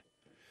night.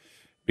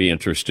 Be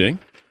interesting.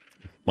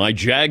 My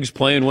Jags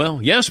playing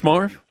well. Yes,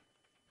 Marv?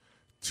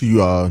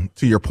 To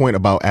your point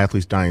about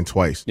athletes dying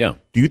twice. Yeah.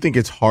 Do you think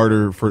it's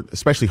harder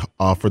especially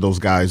for those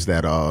guys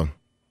that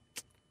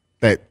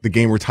the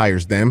game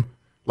retires them,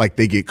 like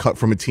they get cut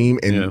from a team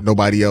and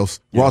nobody else?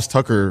 Yeah. Ross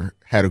Tucker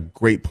had a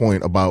great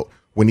point about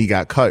when he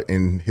got cut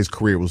and his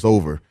career was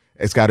over.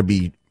 It's got to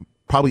be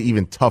probably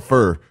even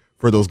tougher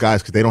for those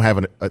guys because they don't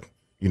have a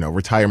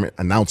retirement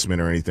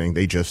announcement or anything.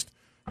 They just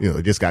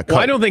got cut. Well,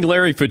 I don't think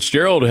Larry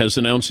Fitzgerald has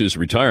announced his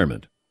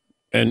retirement.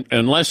 And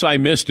unless I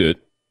missed it,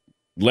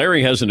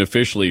 Larry hasn't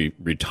officially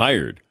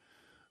retired.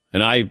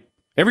 And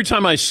every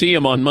time I see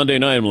him on Monday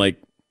night, I'm like,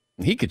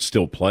 he could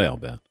still play, I'll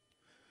bet.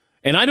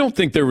 And I don't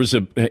think there was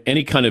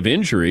any kind of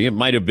injury. It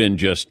might have been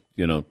just,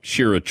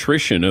 sheer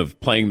attrition of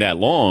playing that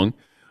long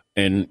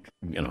and,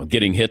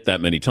 getting hit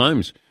that many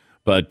times.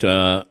 But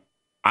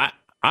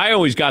I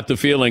always got the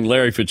feeling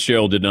Larry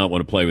Fitzgerald did not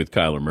want to play with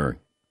Kyler Murray.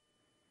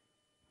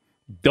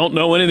 Don't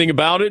know anything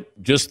about it.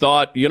 Just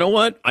thought, you know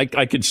what?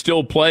 I could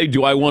still play.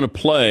 Do I want to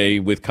play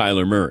with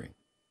Kyler Murray?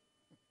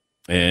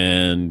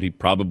 And he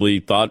probably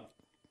thought,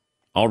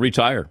 I'll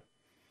retire.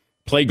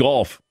 Play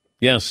golf.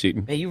 Yes,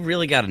 Seton. Hey, you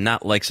really got to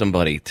not like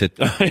somebody to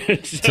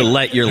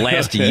let your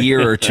last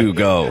year or two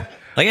go.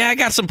 Like, I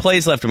got some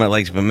plays left in my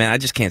legs, but, man, I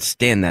just can't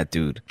stand that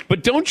dude.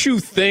 But don't you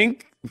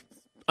think,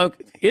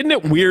 isn't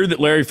it weird that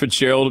Larry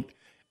Fitzgerald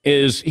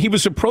he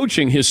was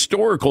approaching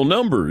historical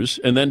numbers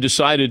and then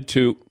decided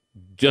to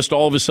just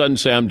all of a sudden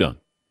say, I'm done.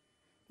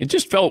 It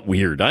just felt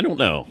weird. I don't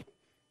know.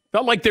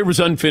 Felt like there was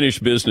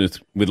unfinished business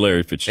with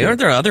Larry Fitzgerald. Aren't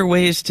there other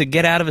ways to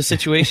get out of a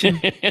situation?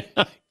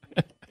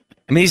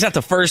 I mean, he's not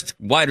the first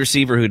wide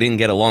receiver who didn't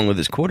get along with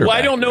his quarterback. Well,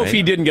 I don't know if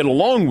he didn't get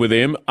along with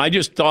him. I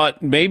just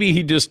thought maybe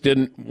he just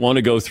didn't want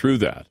to go through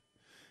that.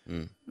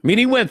 I mean,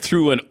 he went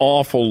through an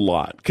awful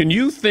lot. Can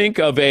you think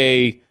of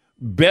a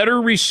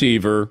better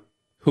receiver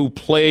who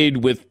played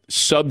with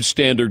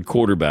substandard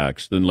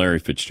quarterbacks than Larry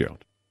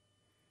Fitzgerald?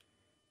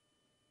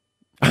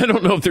 I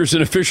don't know if there's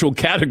an official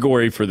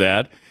category for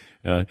that.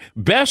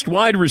 Best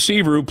wide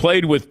receiver who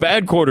played with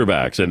bad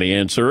quarterbacks, and the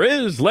answer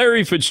is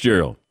Larry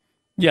Fitzgerald.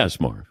 Yes,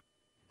 Marv.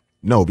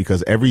 No,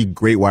 because every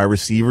great wide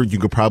receiver, you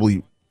could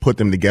probably put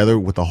them together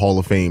with a Hall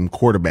of Fame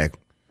quarterback.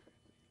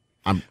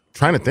 I'm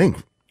trying to think.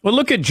 Well,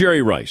 look at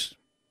Jerry Rice,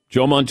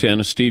 Joe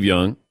Montana, Steve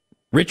Young.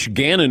 Rich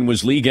Gannon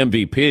was league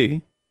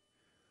MVP.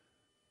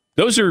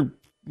 Those are,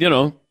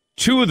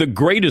 two of the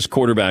greatest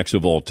quarterbacks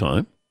of all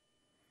time.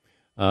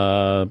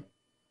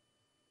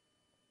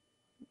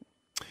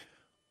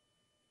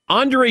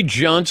 Andre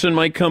Johnson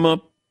might come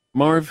up,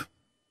 Marv.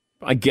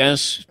 I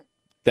guess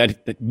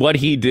that what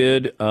he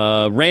did.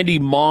 Randy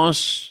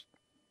Moss.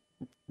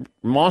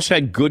 Moss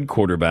had good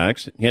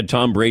quarterbacks. He had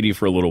Tom Brady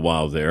for a little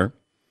while there.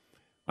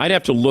 I'd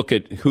have to look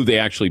at who they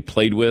actually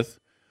played with,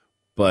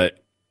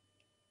 but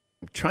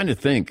I'm trying to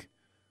think.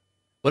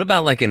 What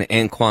about like an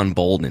Anquan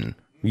Bolden?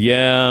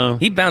 Yeah.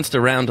 He bounced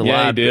around a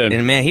lot. He did.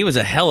 And, man, he was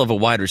a hell of a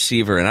wide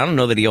receiver, and I don't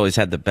know that he always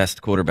had the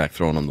best quarterback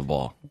throwing him the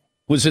ball.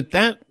 Was it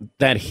that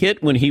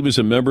hit when he was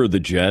a member of the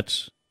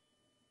Jets?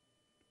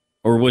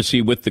 Or was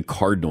he with the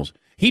Cardinals?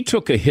 He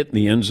took a hit in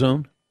the end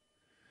zone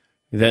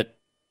that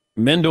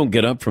men don't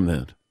get up from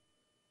that.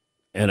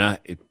 And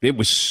it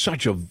was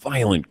such a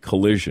violent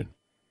collision.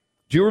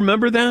 Do you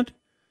remember that?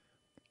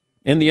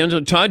 In the end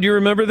zone? Todd, do you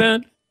remember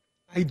that?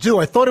 I do.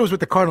 I thought it was with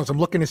the Cardinals. I'm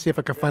looking to see if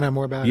I can find out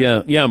more about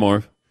it. Yeah,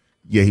 Marv.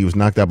 Yeah, he was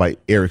knocked out by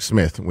Eric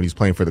Smith when he's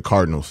playing for the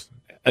Cardinals.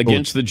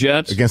 Against the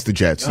Jets? Against the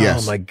Jets,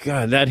 yes. Oh, my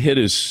God. That hit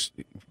it's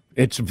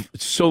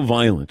so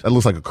violent. That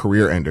looks like a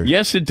career ender.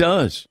 Yes, it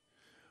does.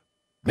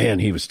 Man,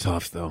 he was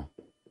tough, though.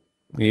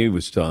 He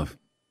was tough.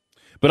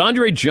 But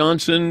Andre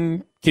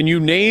Johnson, can you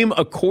name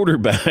a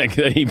quarterback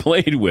that he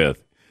played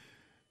with?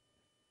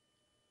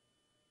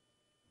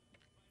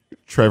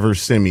 Trevor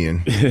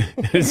Siemian.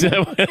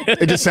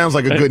 It just sounds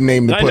like a good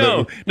name to put. I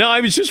know. No,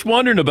 I was just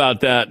wondering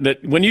about that.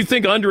 That when you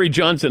think Andre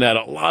Johnson had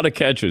a lot of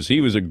catches,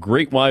 he was a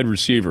great wide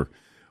receiver.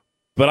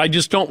 But I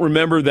just don't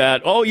remember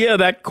that. Oh, yeah,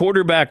 that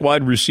quarterback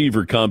wide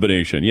receiver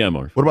combination. Yeah,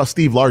 Mark. What about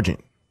Steve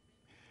Largent?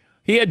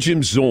 He had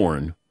Jim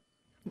Zorn.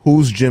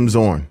 Who's Jim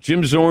Zorn?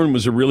 Jim Zorn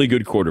was a really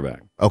good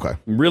quarterback. Okay.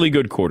 Really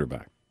good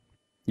quarterback.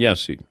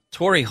 Yes, he.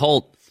 Torrey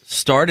Holt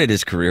started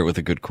his career with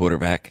a good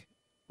quarterback,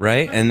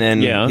 right? And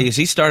then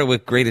he started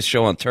with Greatest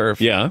Show on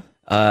Turf. Yeah.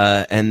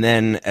 And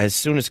then as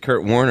soon as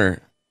Kurt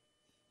Warner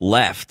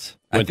left,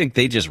 I think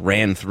they just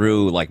ran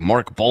through like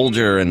Mark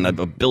Bulger and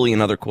a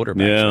billion other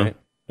quarterbacks, right?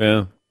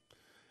 Yeah.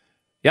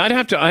 Yeah,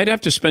 I'd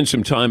have to spend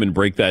some time and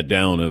break that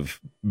down of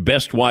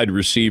best wide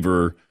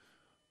receiver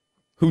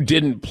who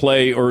didn't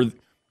play or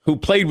who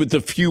played with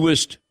the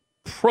fewest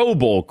Pro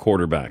Bowl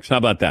quarterbacks. How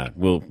about that?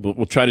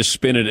 We'll try to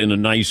spin it in a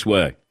nice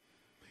way.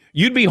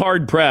 You'd be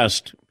hard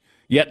pressed.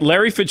 Yet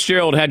Larry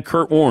Fitzgerald had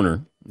Kurt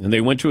Warner, and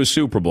they went to a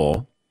Super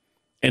Bowl.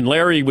 And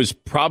Larry was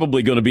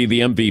probably going to be the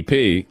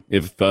MVP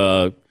if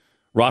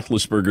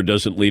Roethlisberger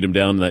doesn't lead him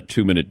down that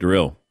 2-minute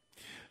drill.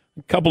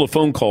 A couple of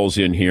phone calls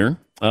in here.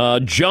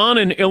 John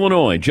in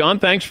Illinois. John,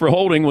 thanks for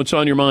holding. What's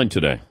on your mind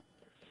today?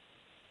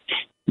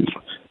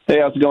 Hey,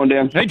 how's it going,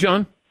 Dan? Hey,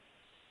 John.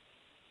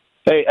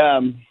 Hey, I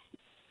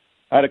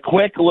had a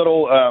quick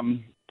little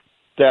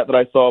stat that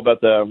I saw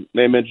about the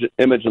image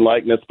and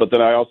likeness, but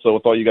then I also,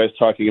 with all you guys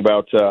talking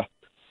about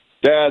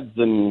dads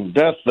and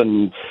death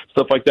and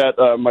stuff like that,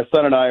 my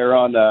son and I are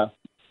on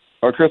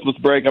our Christmas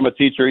break. I'm a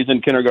teacher. He's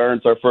in kindergarten.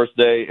 It's our first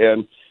day,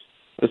 and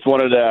just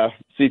wanted to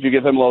see if you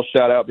give him a little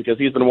shout-out because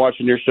he's been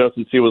watching your show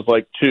since he was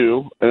like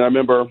 2. And I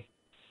remember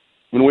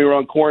when we were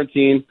on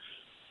quarantine,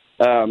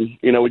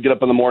 we'd get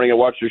up in the morning and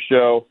watch your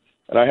show.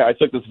 And I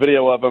took this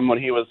video of him when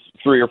he was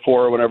 3 or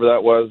 4 or whenever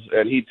that was,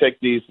 and he'd take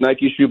these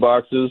Nike shoe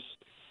boxes,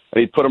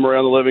 and he'd put them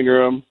around the living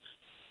room,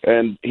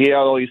 and he had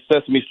all these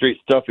Sesame Street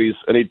stuffies,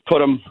 and he'd put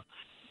them,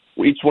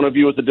 each one of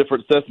you was a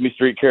different Sesame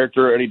Street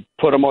character, and he'd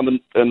put them on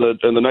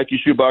the Nike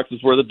shoe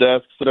boxes were the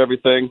desks and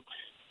everything.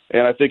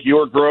 And I think you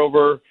were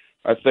Grover.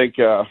 I think,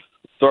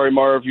 sorry,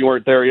 Marv, you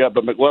weren't there yet,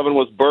 but McLevin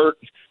was Bert.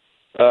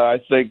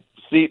 I think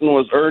Seaton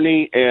was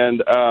Ernie,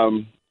 and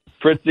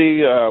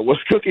Fritzy was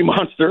Cookie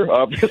Monster,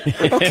 obviously.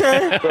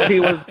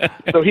 Okay.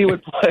 so he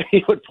would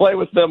play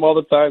with them all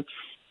the time.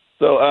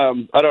 So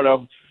I don't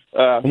know.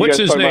 What's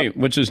his name?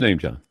 What's his name,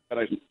 John?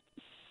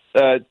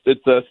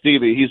 It's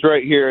Stevie. He's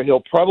right here.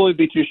 He'll probably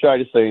be too shy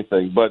to say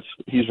anything, but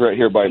he's right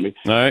here by me.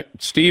 All right,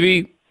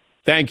 Stevie.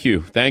 Thank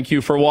you. Thank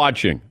you for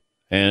watching,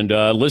 and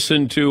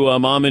listen to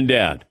Mom and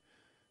Dad.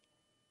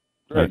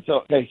 All right.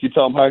 So, hey, you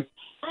tell him hi.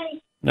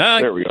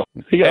 Hi. There we go.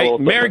 Hey,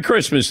 Merry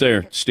Christmas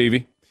there,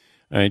 Stevie.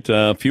 All right,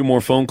 a few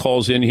more phone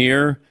calls in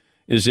here.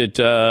 Is it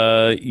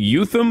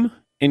Youtham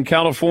in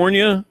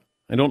California?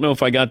 I don't know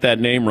if I got that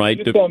name right.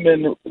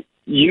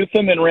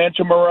 Youtham in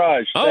Rancho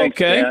Mirage. Oh, Thanks,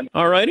 okay. Dan.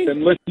 All righty.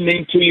 Been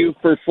listening to you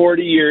for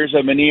 40 years.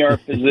 I'm an ER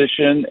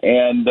physician,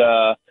 and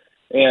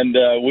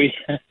we,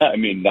 I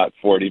mean, not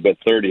 40, but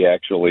 30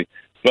 actually.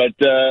 But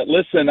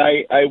listen,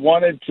 I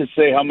wanted to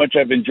say how much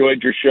I've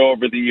enjoyed your show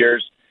over the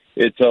years.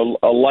 It's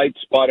a light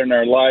spot in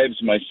our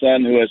lives. My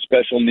son, who has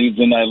special needs,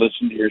 and I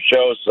listen to your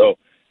show, so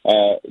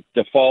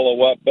to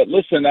follow up. But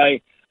listen,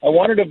 I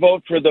wanted to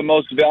vote for the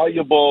most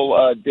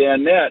valuable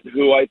Danette,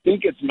 who I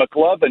think it's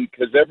McLovin,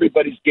 because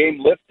everybody's game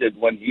lifted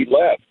when he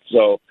left.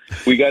 So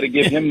we got to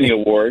give him the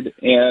award.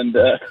 And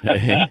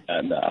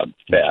no,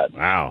 bad.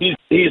 Wow,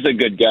 he's a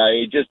good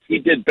guy. He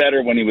did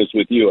better when he was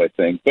with you, I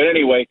think. But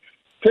anyway,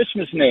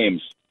 Christmas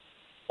names.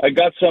 I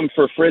got some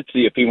for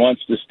Fritzy if he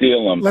wants to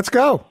steal them. Let's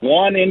go.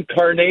 Juan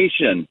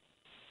Incarnation,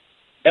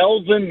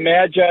 Elvin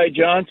Magi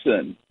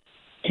Johnson,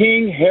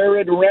 King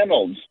Herod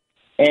Reynolds,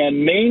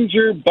 and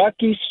Manger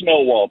Bucky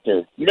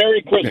Snowalter.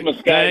 Merry Christmas,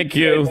 guys. Thank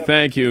you.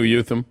 Thank you,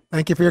 Eutham.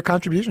 Thank you for your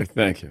contribution.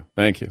 Thank you.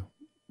 Thank you.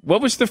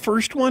 What was the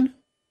first one?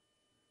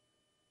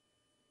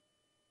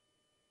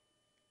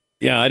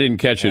 Yeah, I didn't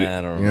catch it. I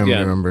don't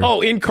remember.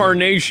 Oh,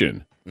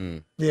 Incarnation.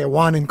 Yeah,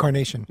 Juan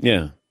Incarnation.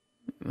 Yeah.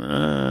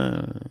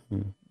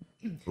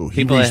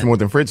 He reached more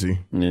than Fritzy.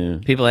 Yeah.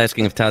 People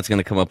asking if Todd's going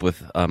to come up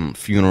with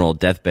funeral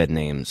deathbed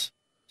names,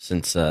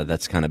 since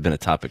that's kind of been a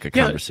topic of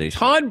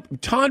conversation.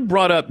 Todd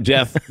brought up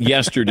death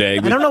yesterday.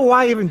 I don't know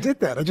why I even did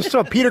that. I just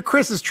saw Peter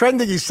Criss is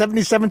trending. He's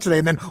 77 today.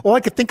 And then all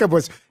I could think of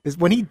is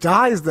when he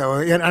dies, though,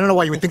 and I don't know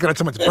why you would think on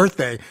someone's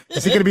birthday,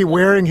 is he going to be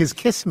wearing his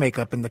Kiss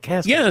makeup in the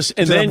casket? Yes. And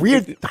It's then a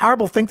weird,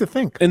 horrible thing to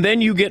think. And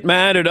then you get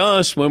mad at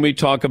us when we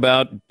talk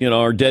about,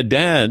 our dead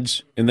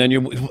dads. And then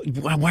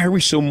why are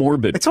we so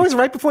morbid? It's always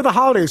right before the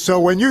holidays. So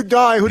when you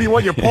die, who do you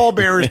want your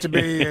pallbearers to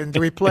be? And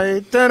do we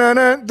play?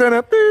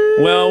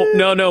 Well,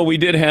 no, we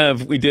did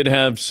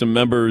have some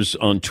members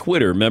on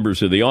Twitter,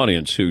 members of the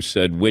audience, who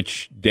said,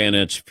 which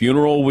Danette's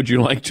funeral would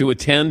you like to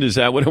attend? Is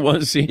that what it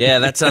was? Yeah,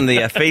 that's on the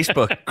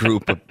Facebook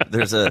group.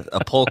 There's a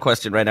poll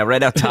question right now.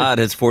 Right now, Todd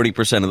has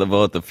 40% of the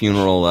vote. The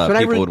funeral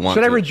people would want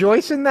Should to. I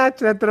rejoice in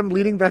that I'm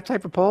leading that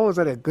type of poll? Is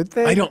that a good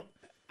thing? I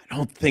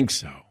don't think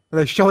so. Are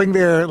they showing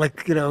their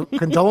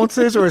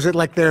condolences, or is it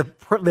like they're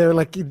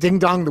like ding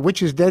dong, the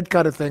witch is dead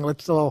kind of thing?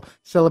 Let's all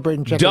celebrate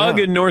and check it out. Doug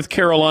in North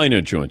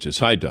Carolina joins us.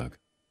 Hi, Doug.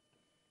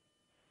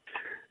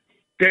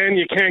 Dan,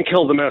 you can't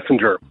kill the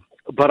messenger,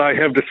 but I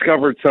have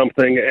discovered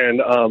something,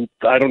 and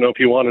I don't know if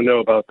you want to know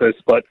about this,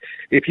 but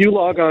if you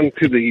log on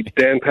to the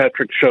Dan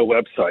Patrick Show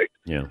website,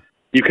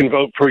 you can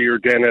vote for your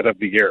Danette of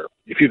the Year.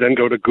 If you then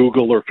go to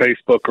Google or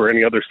Facebook or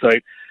any other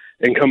site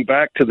and come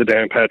back to the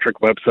Dan Patrick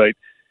website,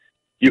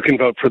 you can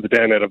vote for the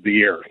Danette of the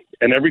Year.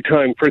 And every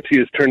time Fritzy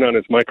has turned on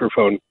his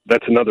microphone,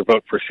 that's another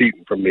vote for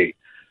Seton from me.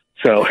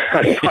 So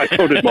I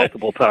voted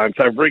multiple times.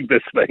 I've rigged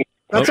this thing.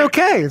 That's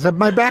okay. It's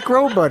my back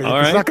row, buddy. All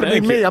It's right, not going to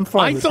be thank me. you. I'm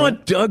fine. I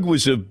thought Doug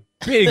was a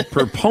big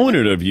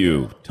proponent of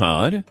you,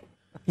 Todd.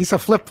 He's a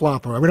flip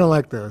flopper. We don't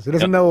like those. He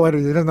doesn't know what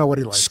he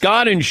likes.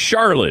 Scott in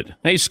Charlotte.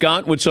 Hey,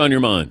 Scott, what's on your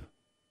mind?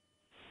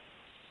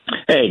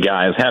 Hey,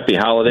 guys. Happy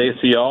holidays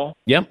to y'all.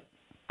 Yep.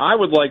 I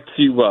would like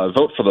to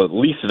vote for the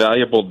least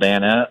valuable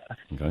Danette.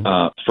 Okay.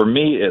 For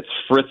me, it's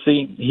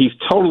Fritzy. He's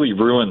totally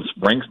ruined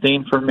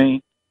Springsteen for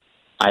me.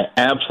 I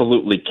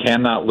absolutely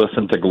cannot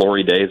listen to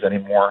Glory Days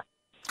anymore.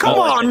 Come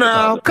on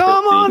now.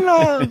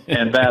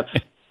 And that's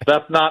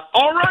not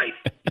all right.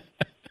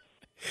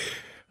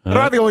 What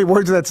are the only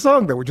words of that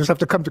song, though? We just have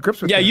to come to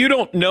grips with Yeah, that. you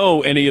don't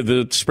know any of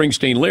the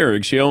Springsteen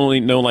lyrics. You only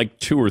know like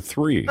 2 or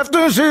 3.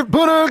 After she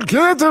put her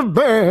kid to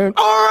bed.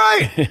 All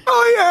right.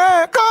 Oh,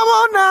 yeah. Come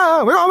on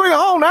now. We're going to be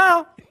home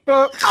now.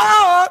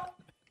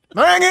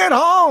 Bring it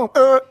home.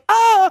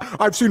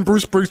 I've seen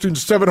Bruce Springsteen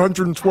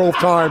 712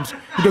 times.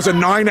 He does a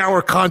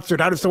 9-hour concert.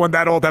 How does someone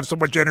that old have so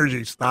much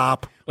energy?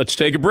 Stop. Let's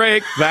take a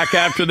break. Back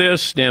after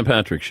this, Dan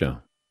Patrick Show.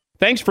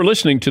 Thanks for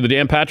listening to the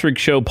Dan Patrick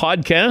Show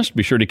podcast.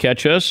 Be sure to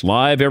catch us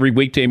live every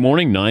weekday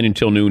morning, 9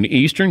 until noon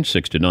Eastern,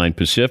 6 to 9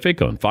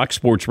 Pacific on Fox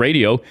Sports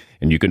Radio.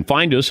 And you can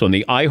find us on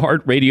the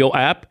iHeartRadio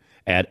app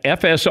at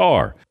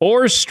FSR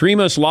or stream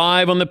us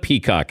live on the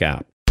Peacock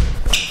app.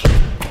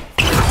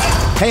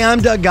 Hey,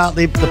 I'm Doug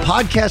Gottlieb. The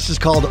podcast is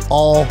called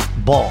All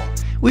Ball.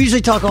 We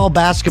usually talk all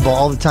basketball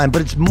all the time,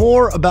 but it's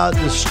more about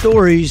the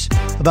stories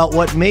about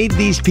what made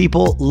these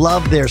people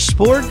love their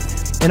sport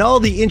and all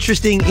the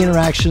interesting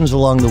interactions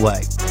along the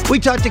way. We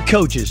talk to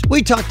coaches.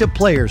 We talk to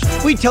players.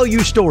 We tell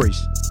you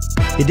stories.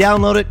 You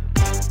download it.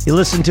 You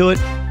listen to it.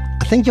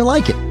 I think you'll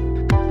like it.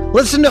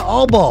 Listen to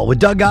All Ball with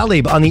Doug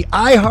Gottlieb on the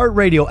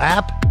iHeartRadio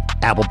app,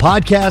 Apple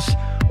Podcasts,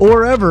 or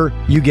wherever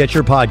you get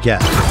your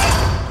podcasts.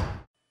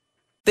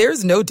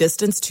 There's no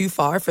distance too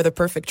far for the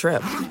perfect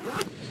trip.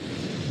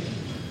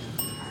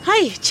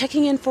 Hi,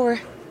 checking in for...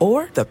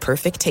 Or the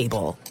perfect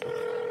table.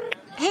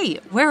 Hey,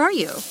 where are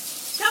you?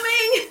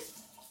 Coming!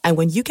 And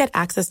when you get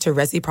access to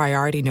Resi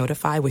Priority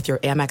Notify with your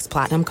Amex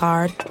Platinum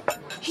card...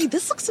 Hey,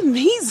 this looks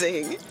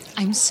amazing.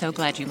 I'm so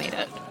glad you made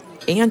it.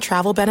 And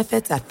travel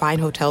benefits at fine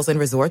hotels and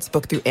resorts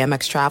booked through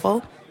Amex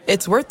Travel,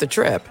 it's worth the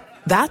trip.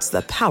 That's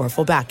the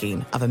powerful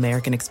backing of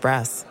American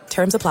Express.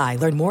 Terms apply.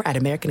 Learn more at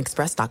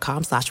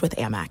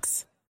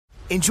americanexpress.com/withAmex.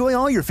 Enjoy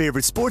all your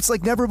favorite sports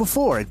like never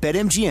before at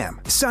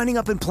BetMGM. Signing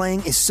up and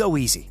playing is so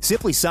easy.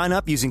 Simply sign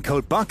up using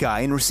code Buckeye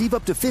and receive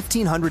up to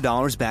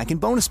 $1,500 back in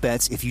bonus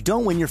bets if you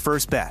don't win your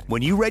first bet.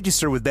 When you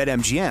register with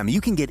BetMGM,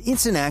 you can get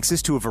instant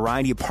access to a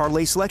variety of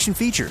parlay selection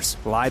features,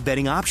 live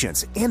betting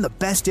options, and the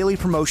best daily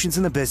promotions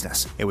in the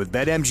business. And with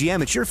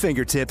BetMGM at your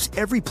fingertips,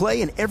 every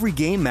play and every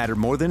game matter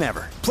more than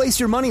ever. Place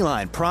your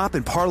moneyline, prop,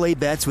 and parlay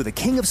bets with the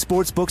king of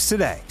sportsbooks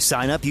today.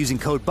 Sign up using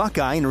code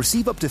Buckeye and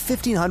receive up to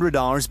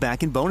 $1,500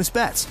 back in bonus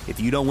bets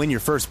if you don't win your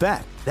first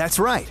bet. That's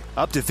right,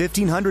 up to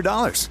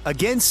 $1,500.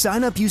 Again,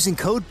 sign up using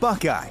code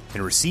Buckeye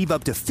and receive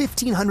up to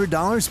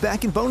 $1,500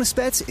 back in bonus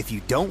bets if you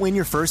don't win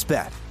your first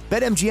bet.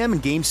 BetMGM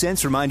and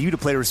GameSense remind you to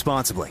play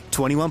responsibly.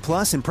 21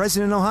 plus and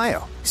present in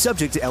Ohio.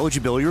 Subject to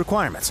eligibility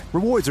requirements.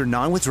 Rewards are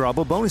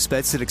non-withdrawable bonus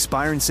bets that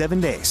expire in 7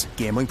 days.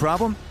 Gambling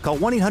problem? Call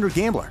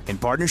 1-800-GAMBLER in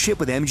partnership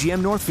with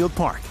MGM Northfield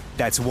Park.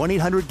 That's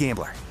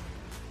 1-800-GAMBLER.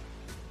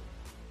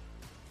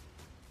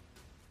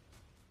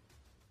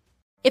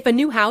 If a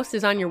new house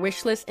is on your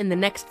wish list in the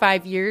next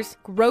 5 years,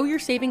 grow your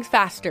savings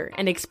faster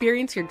and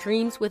experience your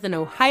dreams with an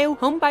Ohio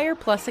Homebuyer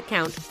Plus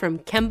account from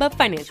Kemba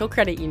Financial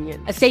Credit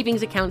Union. A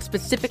savings account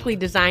specifically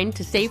designed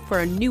to save for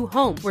a new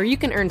home where you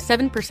can earn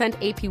 7%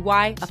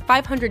 APY,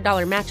 a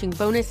 $500 matching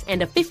bonus,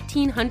 and a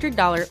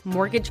 $1,500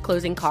 mortgage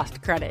closing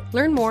cost credit.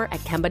 Learn more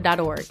at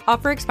Kemba.org.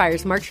 Offer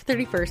expires March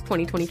 31st,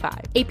 2025.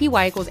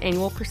 APY equals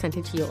annual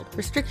percentage yield.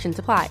 Restrictions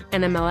apply.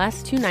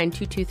 NMLS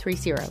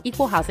 292230.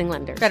 Equal housing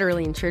lender.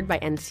 Federally insured by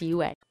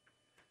NCUA.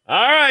 All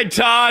right,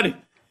 Todd.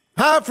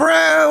 Hi,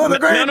 friend. With a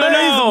great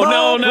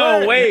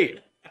No. Wait.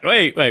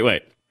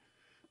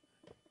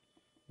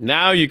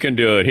 Now you can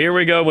do it. Here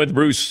we go with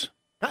Bruce.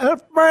 Hi,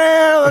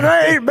 friend. With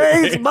a great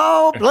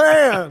baseball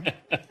player.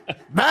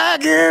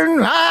 Back in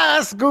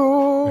high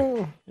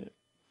school.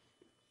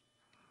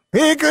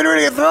 He could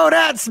really throw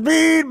that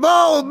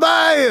speedball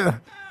by you.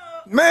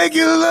 Make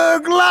you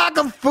look like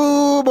a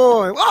fool,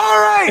 boy. All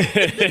right.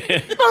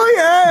 Oh,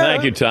 yeah.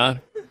 Thank you,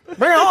 Todd.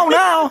 Bring it home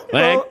now.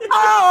 Bring it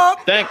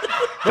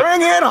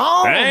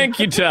home. Thank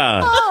you,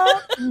 Todd.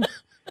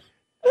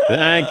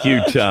 Thank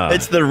you, Todd.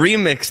 It's the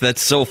remix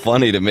that's so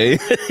funny to me.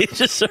 He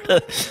just sort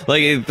of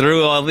like he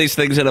threw all these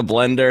things in a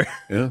blender.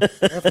 Yeah.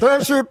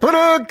 After she put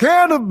a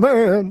can of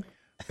man.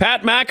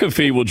 Pat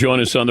McAfee will join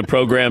us on the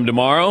program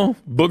tomorrow.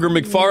 Booger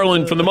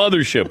McFarland from the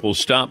Mothership will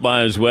stop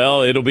by as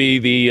well. It'll be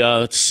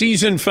the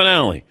season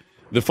finale,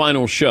 the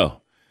final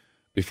show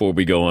before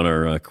we go on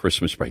our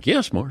Christmas break.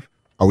 Yes, Marv.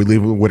 Are we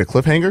leaving with a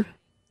cliffhanger?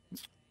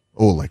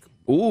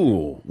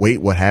 Ooh.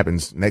 Wait, what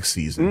happens next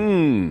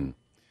season?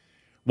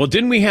 Well,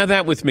 didn't we have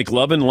that with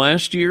McLovin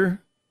last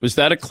year? Was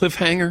that a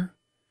cliffhanger?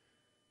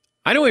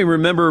 I don't even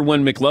remember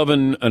when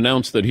McLovin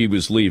announced that he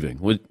was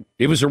leaving.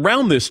 It was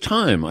around this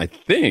time, I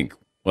think,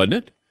 wasn't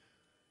it?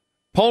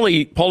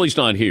 Paulie's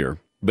not here,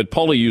 but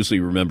Paulie usually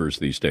remembers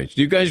these dates.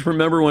 Do you guys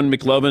remember when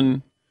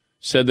McLovin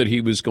said that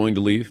he was going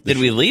to leave? Did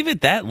we leave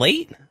it that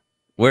late?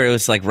 Where it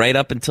was like right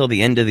up until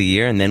the end of the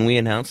year and then we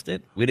announced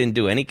it? We didn't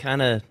do any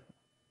kind of...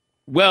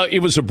 Well, it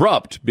was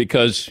abrupt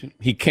because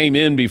he came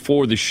in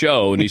before the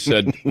show and he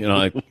said,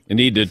 I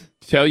need to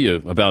tell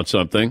you about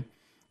something.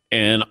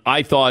 And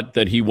I thought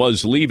that he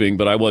was leaving,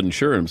 but I wasn't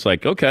sure. And it's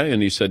like, okay.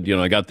 And he said,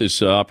 I got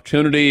this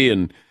opportunity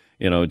and,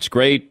 it's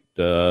great,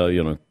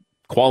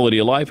 quality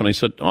of life. And I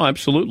said, oh,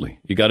 absolutely.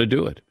 You got to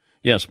do it.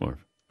 Yes, Marv.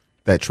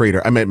 That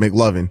trader, I met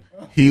McLovin.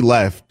 He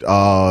left,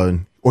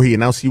 or he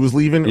announced he was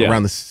leaving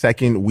around the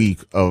second week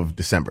of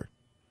December.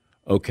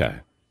 Okay.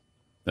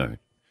 All right.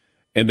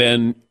 And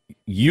then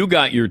you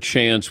got your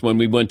chance when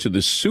we went to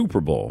the Super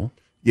Bowl.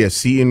 Yeah,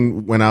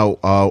 Seton went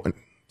out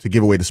to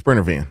give away the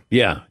Sprinter van.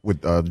 Yeah.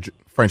 With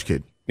French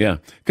kid. Yeah.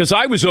 Because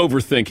I was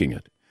overthinking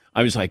it.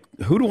 I was like,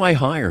 who do I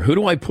hire? Who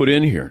do I put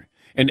in here?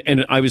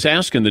 And I was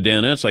asking the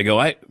Danettes, I go,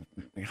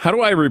 how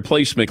do I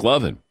replace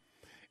McLovin?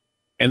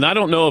 And I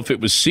don't know if it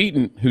was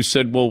Seton who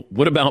said, well,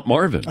 what about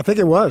Marvin? I think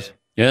it was.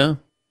 Yeah.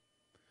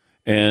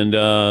 And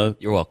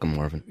you're welcome,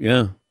 Marvin.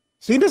 Yeah.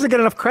 See, he doesn't get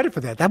enough credit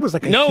for that. That was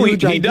like a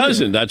huge he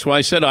doesn't. That's why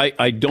I said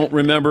I don't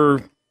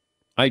remember.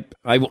 I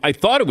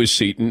thought it was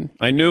Seton.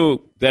 I knew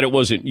that it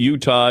wasn't you,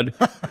 Todd.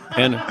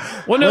 And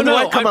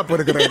I come up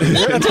with a good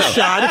idea. It's a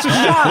shot. It's a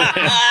shot.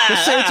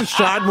 Just say it's a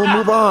shot and we'll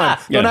move on.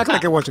 Don't act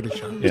like it wasn't a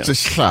shot. It's a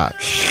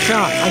shot.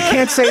 Shot. I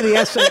can't say the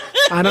essay.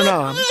 I don't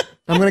know.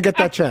 I'm going to get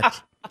that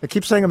checked. I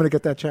keep saying I'm going to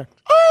get that checked.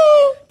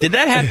 Did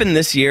that happen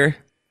this year?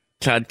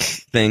 Todd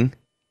thing?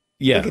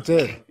 Yeah. I think it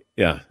did.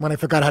 Yeah. When I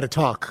forgot how to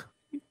talk.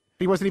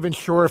 He wasn't even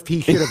sure if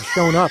he should have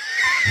shown up.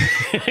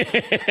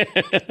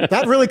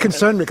 That really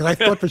concerned me because I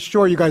thought for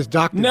sure you guys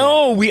doctored me.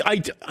 No,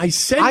 I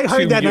said I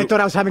heard that you. and I thought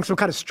I was having some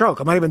kind of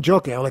stroke. I'm not even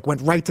joking. I went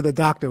right to the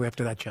doctor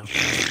after that show.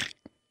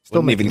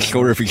 Still even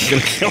sure if he's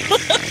going to kill him.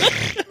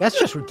 That's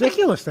just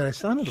ridiculous that I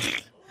sounded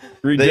like.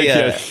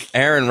 Ridiculous.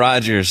 Aaron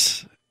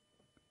Rodgers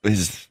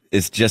is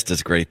just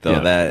as great though. Yeah.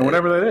 That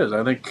whatever that is,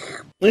 I think.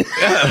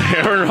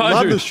 Aaron Rodgers.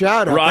 Love the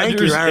shout out. Thank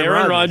you,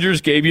 Aaron Rodgers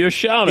gave you a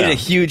shout out. He's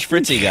a huge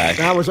Fritzy guy.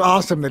 That was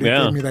awesome that he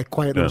gave me that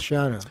quiet little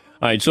shout out.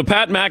 All right, so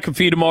Pat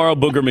McAfee tomorrow.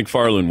 Booger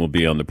McFarland will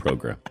be on the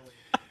program.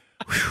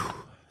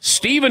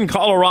 Steve in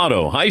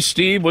Colorado. Hi,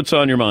 Steve. What's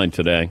on your mind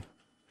today?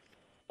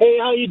 Hey,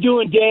 how you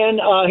doing, Dan?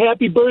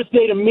 Happy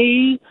birthday to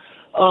me.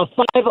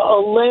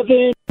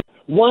 5'11",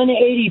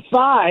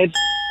 185.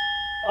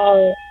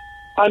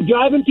 I'm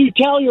driving through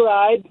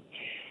Telluride.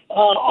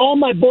 All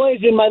my boys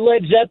in my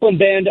Led Zeppelin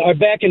band are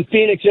back in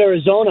Phoenix,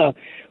 Arizona.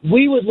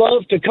 We would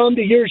love to come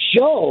to your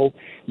show,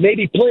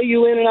 maybe play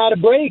you in and out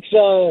of breaks,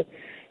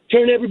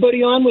 turn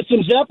everybody on with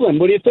some Zeppelin.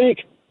 What do you think?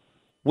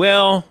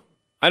 Well,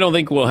 I don't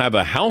think we'll have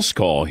a house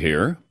call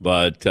here,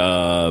 but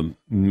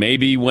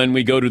maybe when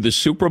we go to the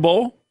Super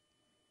Bowl?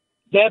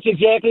 That's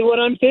exactly what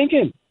I'm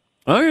thinking.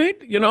 All right.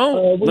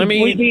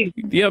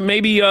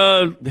 Maybe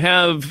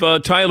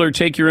have Tyler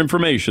take your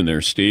information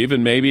there, Steve,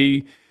 and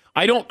maybe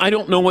I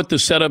don't know what the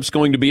setup's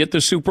going to be at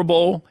the Super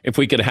Bowl. If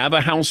we could have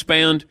a house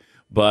band,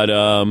 but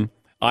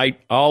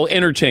I'll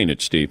entertain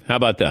it, Steve. How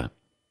about that?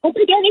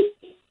 Okay, Danny.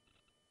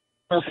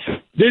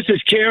 This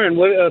is Karen.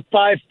 5'4",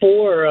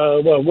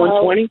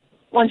 120?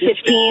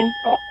 115.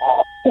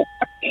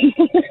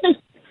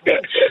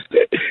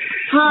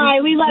 Hi,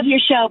 we love your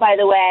show, by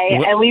the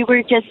way, and we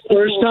were just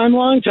first time,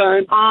 long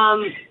time.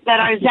 That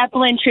our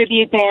Zeppelin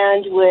tribute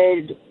band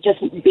would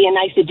just be a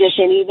nice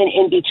addition, even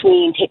in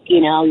between,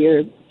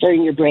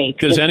 during your break.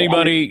 Does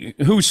anybody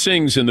who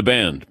sings in the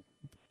band?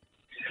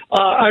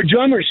 Our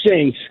drummer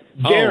sings,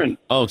 Darren.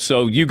 Oh,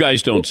 so you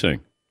guys don't sing?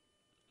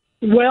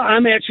 Well,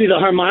 I'm actually the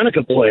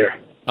harmonica player.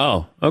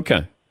 Oh,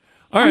 okay.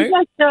 All right.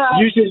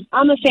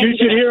 I'm a fan. You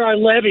should hear our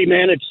levy,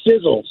 man. It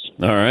sizzles.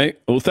 All right.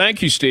 Well,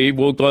 thank you, Steve.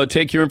 We'll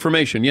take your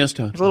information. Yes,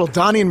 Todd. There's a little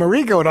Donnie and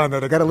Marie going on there.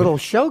 They got a little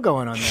show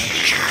going on there.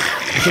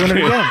 Doing it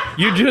again.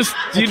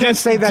 You can't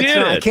say that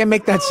sound. I can't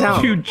make that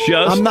sound.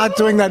 I'm not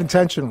doing that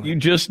intentionally. You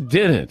just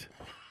did it.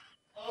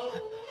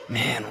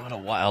 Man, what a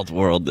wild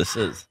world this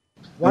is.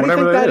 Why do you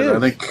think that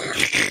is?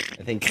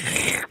 I think.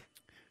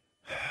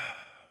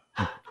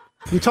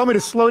 You told me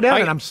to slow down,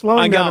 and I'm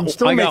slowing down. I'm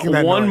still making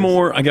that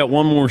noise. I got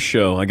one more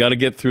show. I got to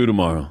get through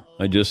tomorrow.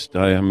 I'm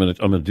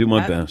gonna do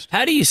my best.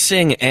 How do you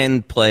sing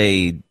and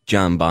play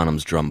John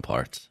Bonham's drum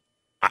parts?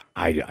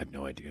 I have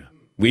no idea.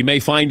 We may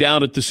find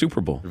out at the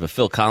Super Bowl. Sort of a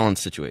Phil Collins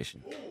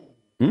situation.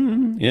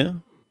 Yeah.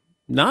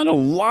 Not a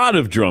lot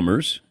of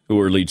drummers who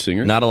are lead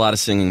singers. Not a lot of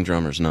singing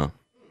drummers, no.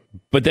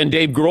 But then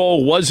Dave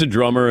Grohl was a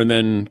drummer and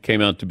then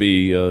came out to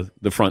be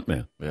the front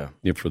man. Yeah.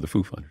 For the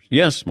Foo Fighters.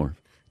 Yes, Marv.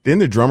 Didn't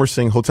the drummer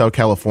sing Hotel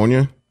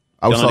California?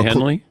 Don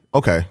Henley?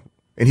 Okay.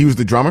 And he was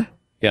the drummer?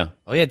 Yeah.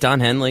 Oh, yeah, Don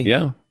Henley.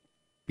 Yeah.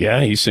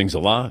 Yeah, he sings a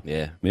lot.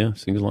 Yeah. Yeah,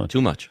 sings a lot.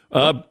 Too much.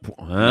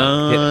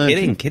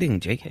 Kidding,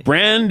 JK.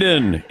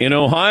 Brandon in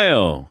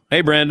Ohio.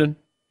 Hey, Brandon.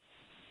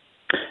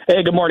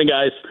 Hey, good morning,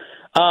 guys.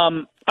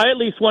 I at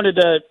least wanted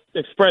to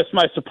express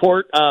my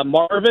support,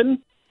 Marvin,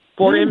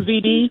 for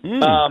MVD.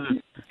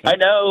 I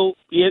know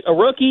he's a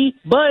rookie,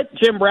 but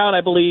Jim Brown,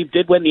 I believe,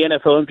 did win the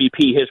NFL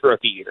MVP his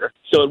rookie year.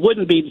 So it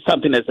wouldn't be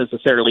something that's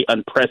necessarily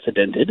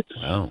unprecedented.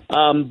 Wow.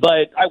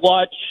 But I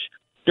watch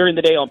during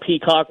the day on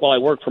Peacock while I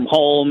work from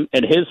home,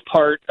 and his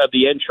part of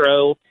the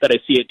intro that I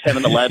see at 10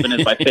 and 11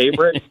 is my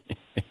favorite.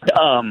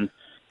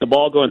 The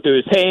ball going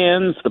through his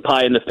hands, the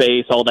pie in the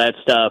face, all that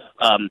stuff.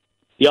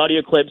 The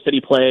audio clips that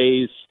he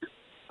plays,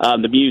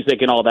 the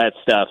music and all that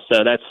stuff.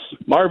 So that's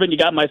Marvin, you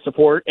got my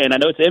support. And I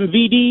know it's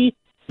MVD,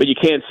 but you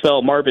can't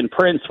spell Marvin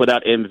Prince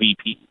without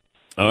MVP.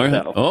 All right.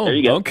 So, there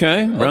you go.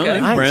 Okay.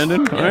 Right, Nice.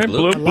 Brandon. All right.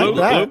 Bloop,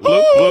 Bloop,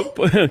 bloop,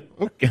 bloop,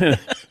 bloop.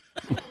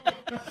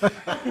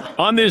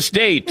 On this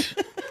date,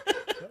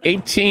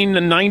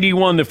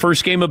 1891, the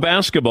first game of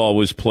basketball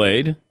was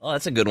played. Oh,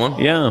 that's a good one.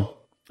 Yeah.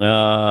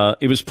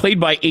 It was played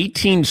by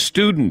 18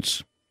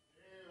 students.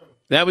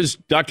 That was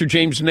Dr.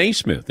 James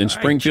Naismith in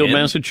Springfield, Jim.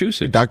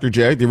 Massachusetts. Dr.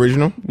 J, the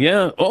original?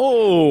 Yeah.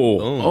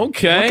 Oh,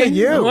 okay. Look at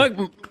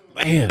you.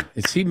 Man,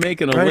 is he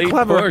making a Very late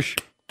clever. push?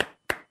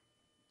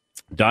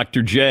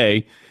 Dr.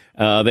 J,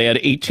 they had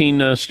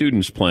 18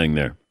 students playing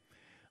there.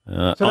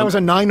 So that was a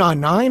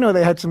 9-on-9, or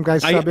they had some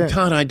guys sub in?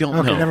 Todd, I don't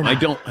know. Never mind. I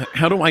don't.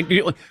 How do I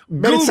do?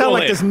 Made it sound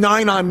like there's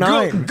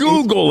 9-on-9.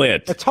 Google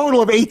it. A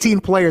total of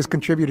 18 players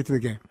contributed to the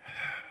game.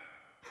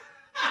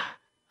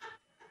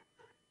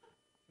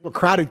 A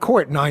crowded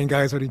court, 9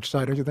 guys on each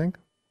side, don't you think?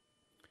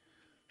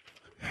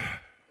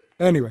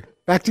 Anyway,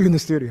 back to you in the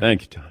studio.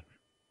 Thank you, Todd.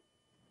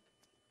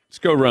 Let's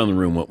go around the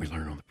room what we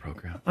learned on the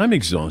program. I'm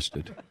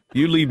exhausted.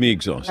 You leave me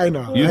exhausted. I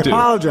know. You I do.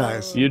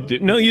 apologize. You do.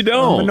 No, you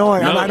don't. I'm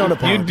annoying. No, I don't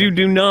apologize. You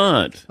do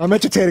not. I'm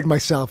entertaining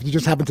myself. You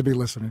just happen to be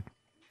listening.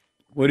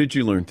 What did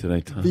you learn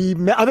today, Todd?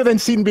 Other than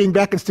Seton being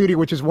back in studio,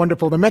 which is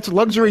wonderful, the Mets'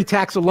 luxury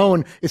tax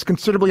alone is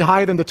considerably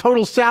higher than the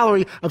total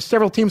salary of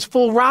several teams'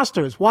 full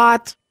rosters.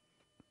 What?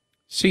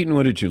 Seton,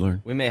 what did you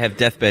learn? We may have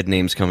deathbed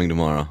names coming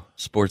tomorrow.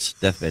 Sports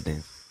deathbed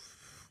names.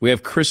 We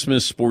have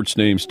Christmas sports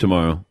names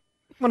tomorrow.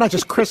 Well, not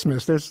just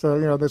Christmas. There's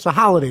a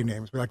holiday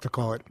names we like to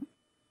call it.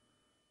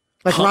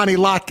 Like Ronnie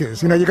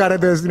Lotkes.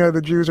 There's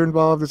the Jews are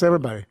involved. There's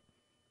everybody.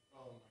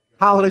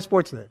 Holiday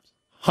sports names.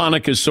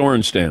 Hanukkah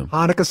Sorenstam.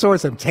 Hanukkah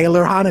Sorenstam.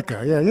 Taylor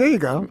Hanukkah. Yeah, there you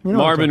go.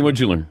 Marvin, what'd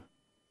you learn?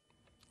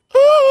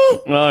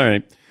 All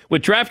right.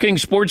 With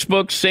DraftKings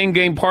Sportsbook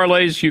same-game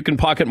parlays, you can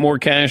pocket more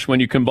cash when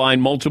you combine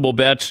multiple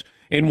bets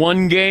in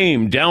one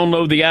game.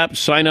 Download the app,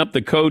 sign up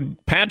the code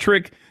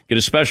Patrick, get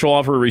a special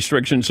offer,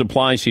 restrictions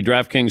apply. See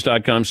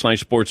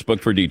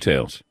DraftKings.com/sportsbook for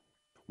details.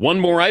 One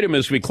more item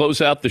as we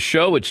close out the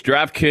show. It's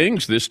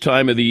DraftKings. This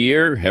time of the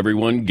year,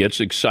 everyone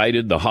gets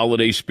excited, the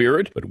holiday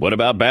spirit. But what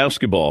about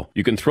basketball?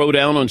 You can throw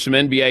down on some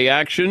NBA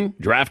action.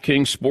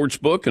 DraftKings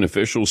Sportsbook, an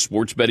official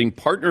sports betting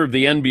partner of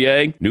the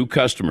NBA. New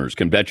customers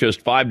can bet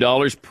just $5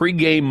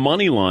 pregame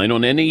money line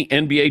on any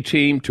NBA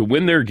team to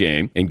win their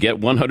game and get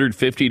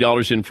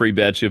 $150 in free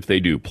bets if they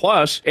do.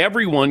 Plus,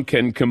 everyone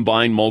can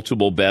combine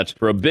multiple bets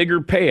for a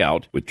bigger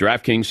payout with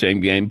DraftKings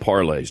same-game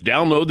parlays.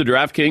 Download the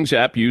DraftKings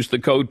app. Use the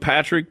code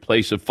Patrick.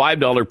 Place a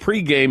 $5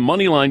 pregame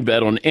moneyline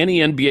bet on any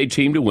NBA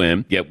team to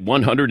win. Get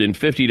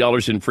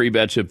 $150 in free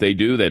bets if they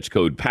do. That's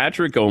code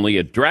Patrick only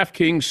at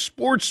DraftKings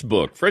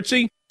Sportsbook.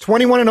 Fritzy?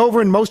 21 and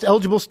over in most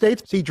eligible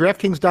states. See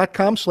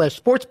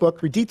DraftKings.com/sportsbook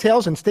for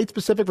details and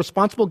state-specific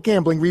responsible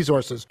gambling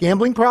resources.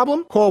 Gambling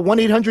problem? Call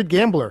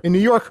 1-800-GAMBLER. In New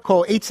York,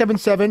 call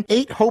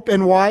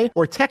 877-8-HOPE-NY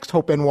or text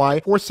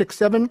HOPE-NY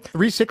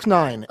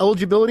 467-369.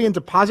 Eligibility and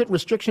deposit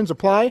restrictions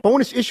apply.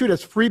 Bonus issued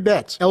as free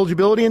bets.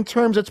 Eligibility and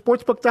terms at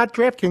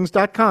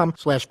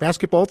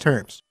sportsbook.draftkings.com/basketball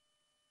terms.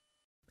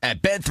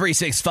 At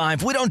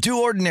Bet365, we don't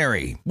do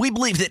ordinary. We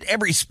believe that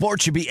every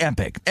sport should be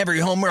epic. Every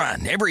home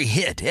run, every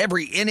hit,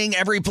 every inning,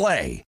 every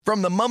play.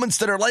 From the moments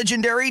that are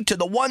legendary to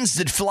the ones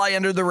that fly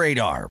under the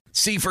radar.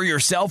 See for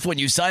yourself when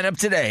you sign up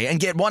today and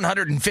get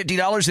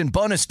 $150 in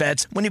bonus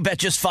bets when you bet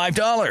just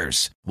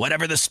 $5.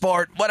 Whatever the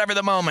sport, whatever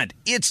the moment,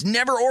 it's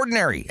never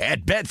ordinary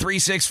at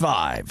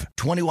Bet365.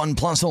 21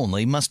 plus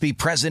only. Must be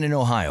present in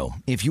Ohio.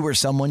 If you or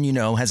someone you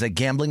know has a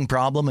gambling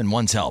problem and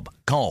wants help,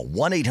 call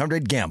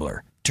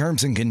 1-800-GAMBLER.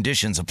 Terms and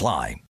conditions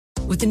apply.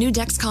 With the new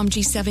Dexcom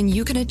G7,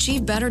 you can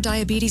achieve better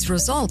diabetes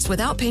results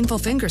without painful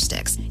finger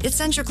sticks. It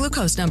sends your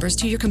glucose numbers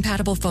to your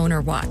compatible phone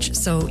or watch,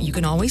 so you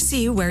can always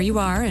see where you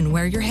are and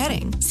where you're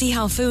heading. See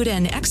how food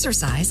and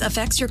exercise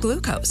affects your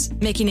glucose,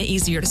 making it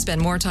easier to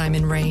spend more time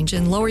in range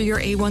and lower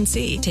your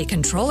A1C. Take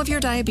control of your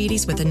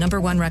diabetes with the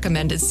 #1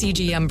 recommended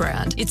CGM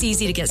brand. It's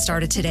easy to get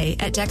started today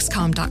at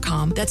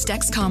Dexcom.com. That's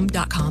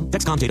Dexcom.com.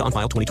 Dexcom data on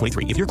file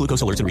 2023. If your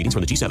glucose alerts and readings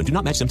from the G7 do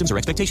not match symptoms or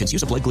expectations,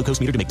 use a blood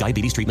glucose meter to make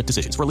diabetes treatment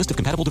decisions. For a list of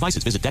compatible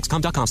devices, visit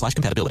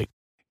Dexcom.com/compatibility.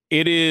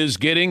 It is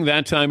getting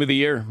that time of the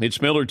year.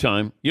 It's Miller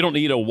time. You don't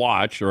need a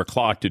watch or a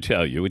clock to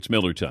tell you. It's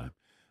Miller time.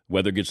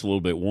 Weather gets a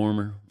little bit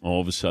warmer.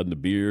 All of a sudden, the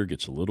beer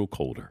gets a little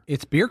colder.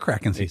 It's beer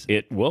cracking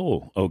season.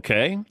 Whoa,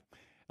 okay.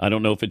 I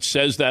don't know if it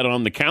says that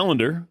on the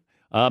calendar.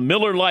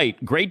 Miller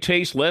Lite, great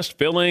taste, less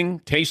filling,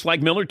 tastes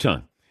like Miller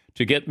time.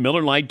 To get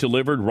Miller Lite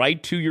delivered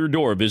right to your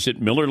door,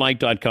 visit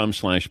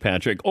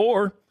MillerLite.com/Patrick,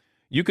 or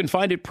you can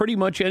find it pretty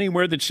much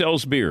anywhere that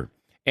sells beer.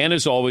 And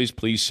as always,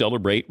 please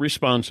celebrate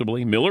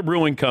responsibly. Miller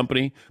Brewing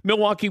Company,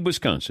 Milwaukee,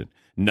 Wisconsin.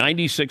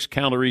 96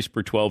 calories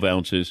per 12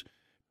 ounces.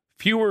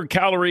 Fewer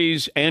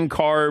calories and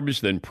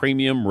carbs than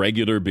premium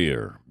regular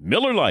beer.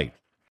 Miller Lite.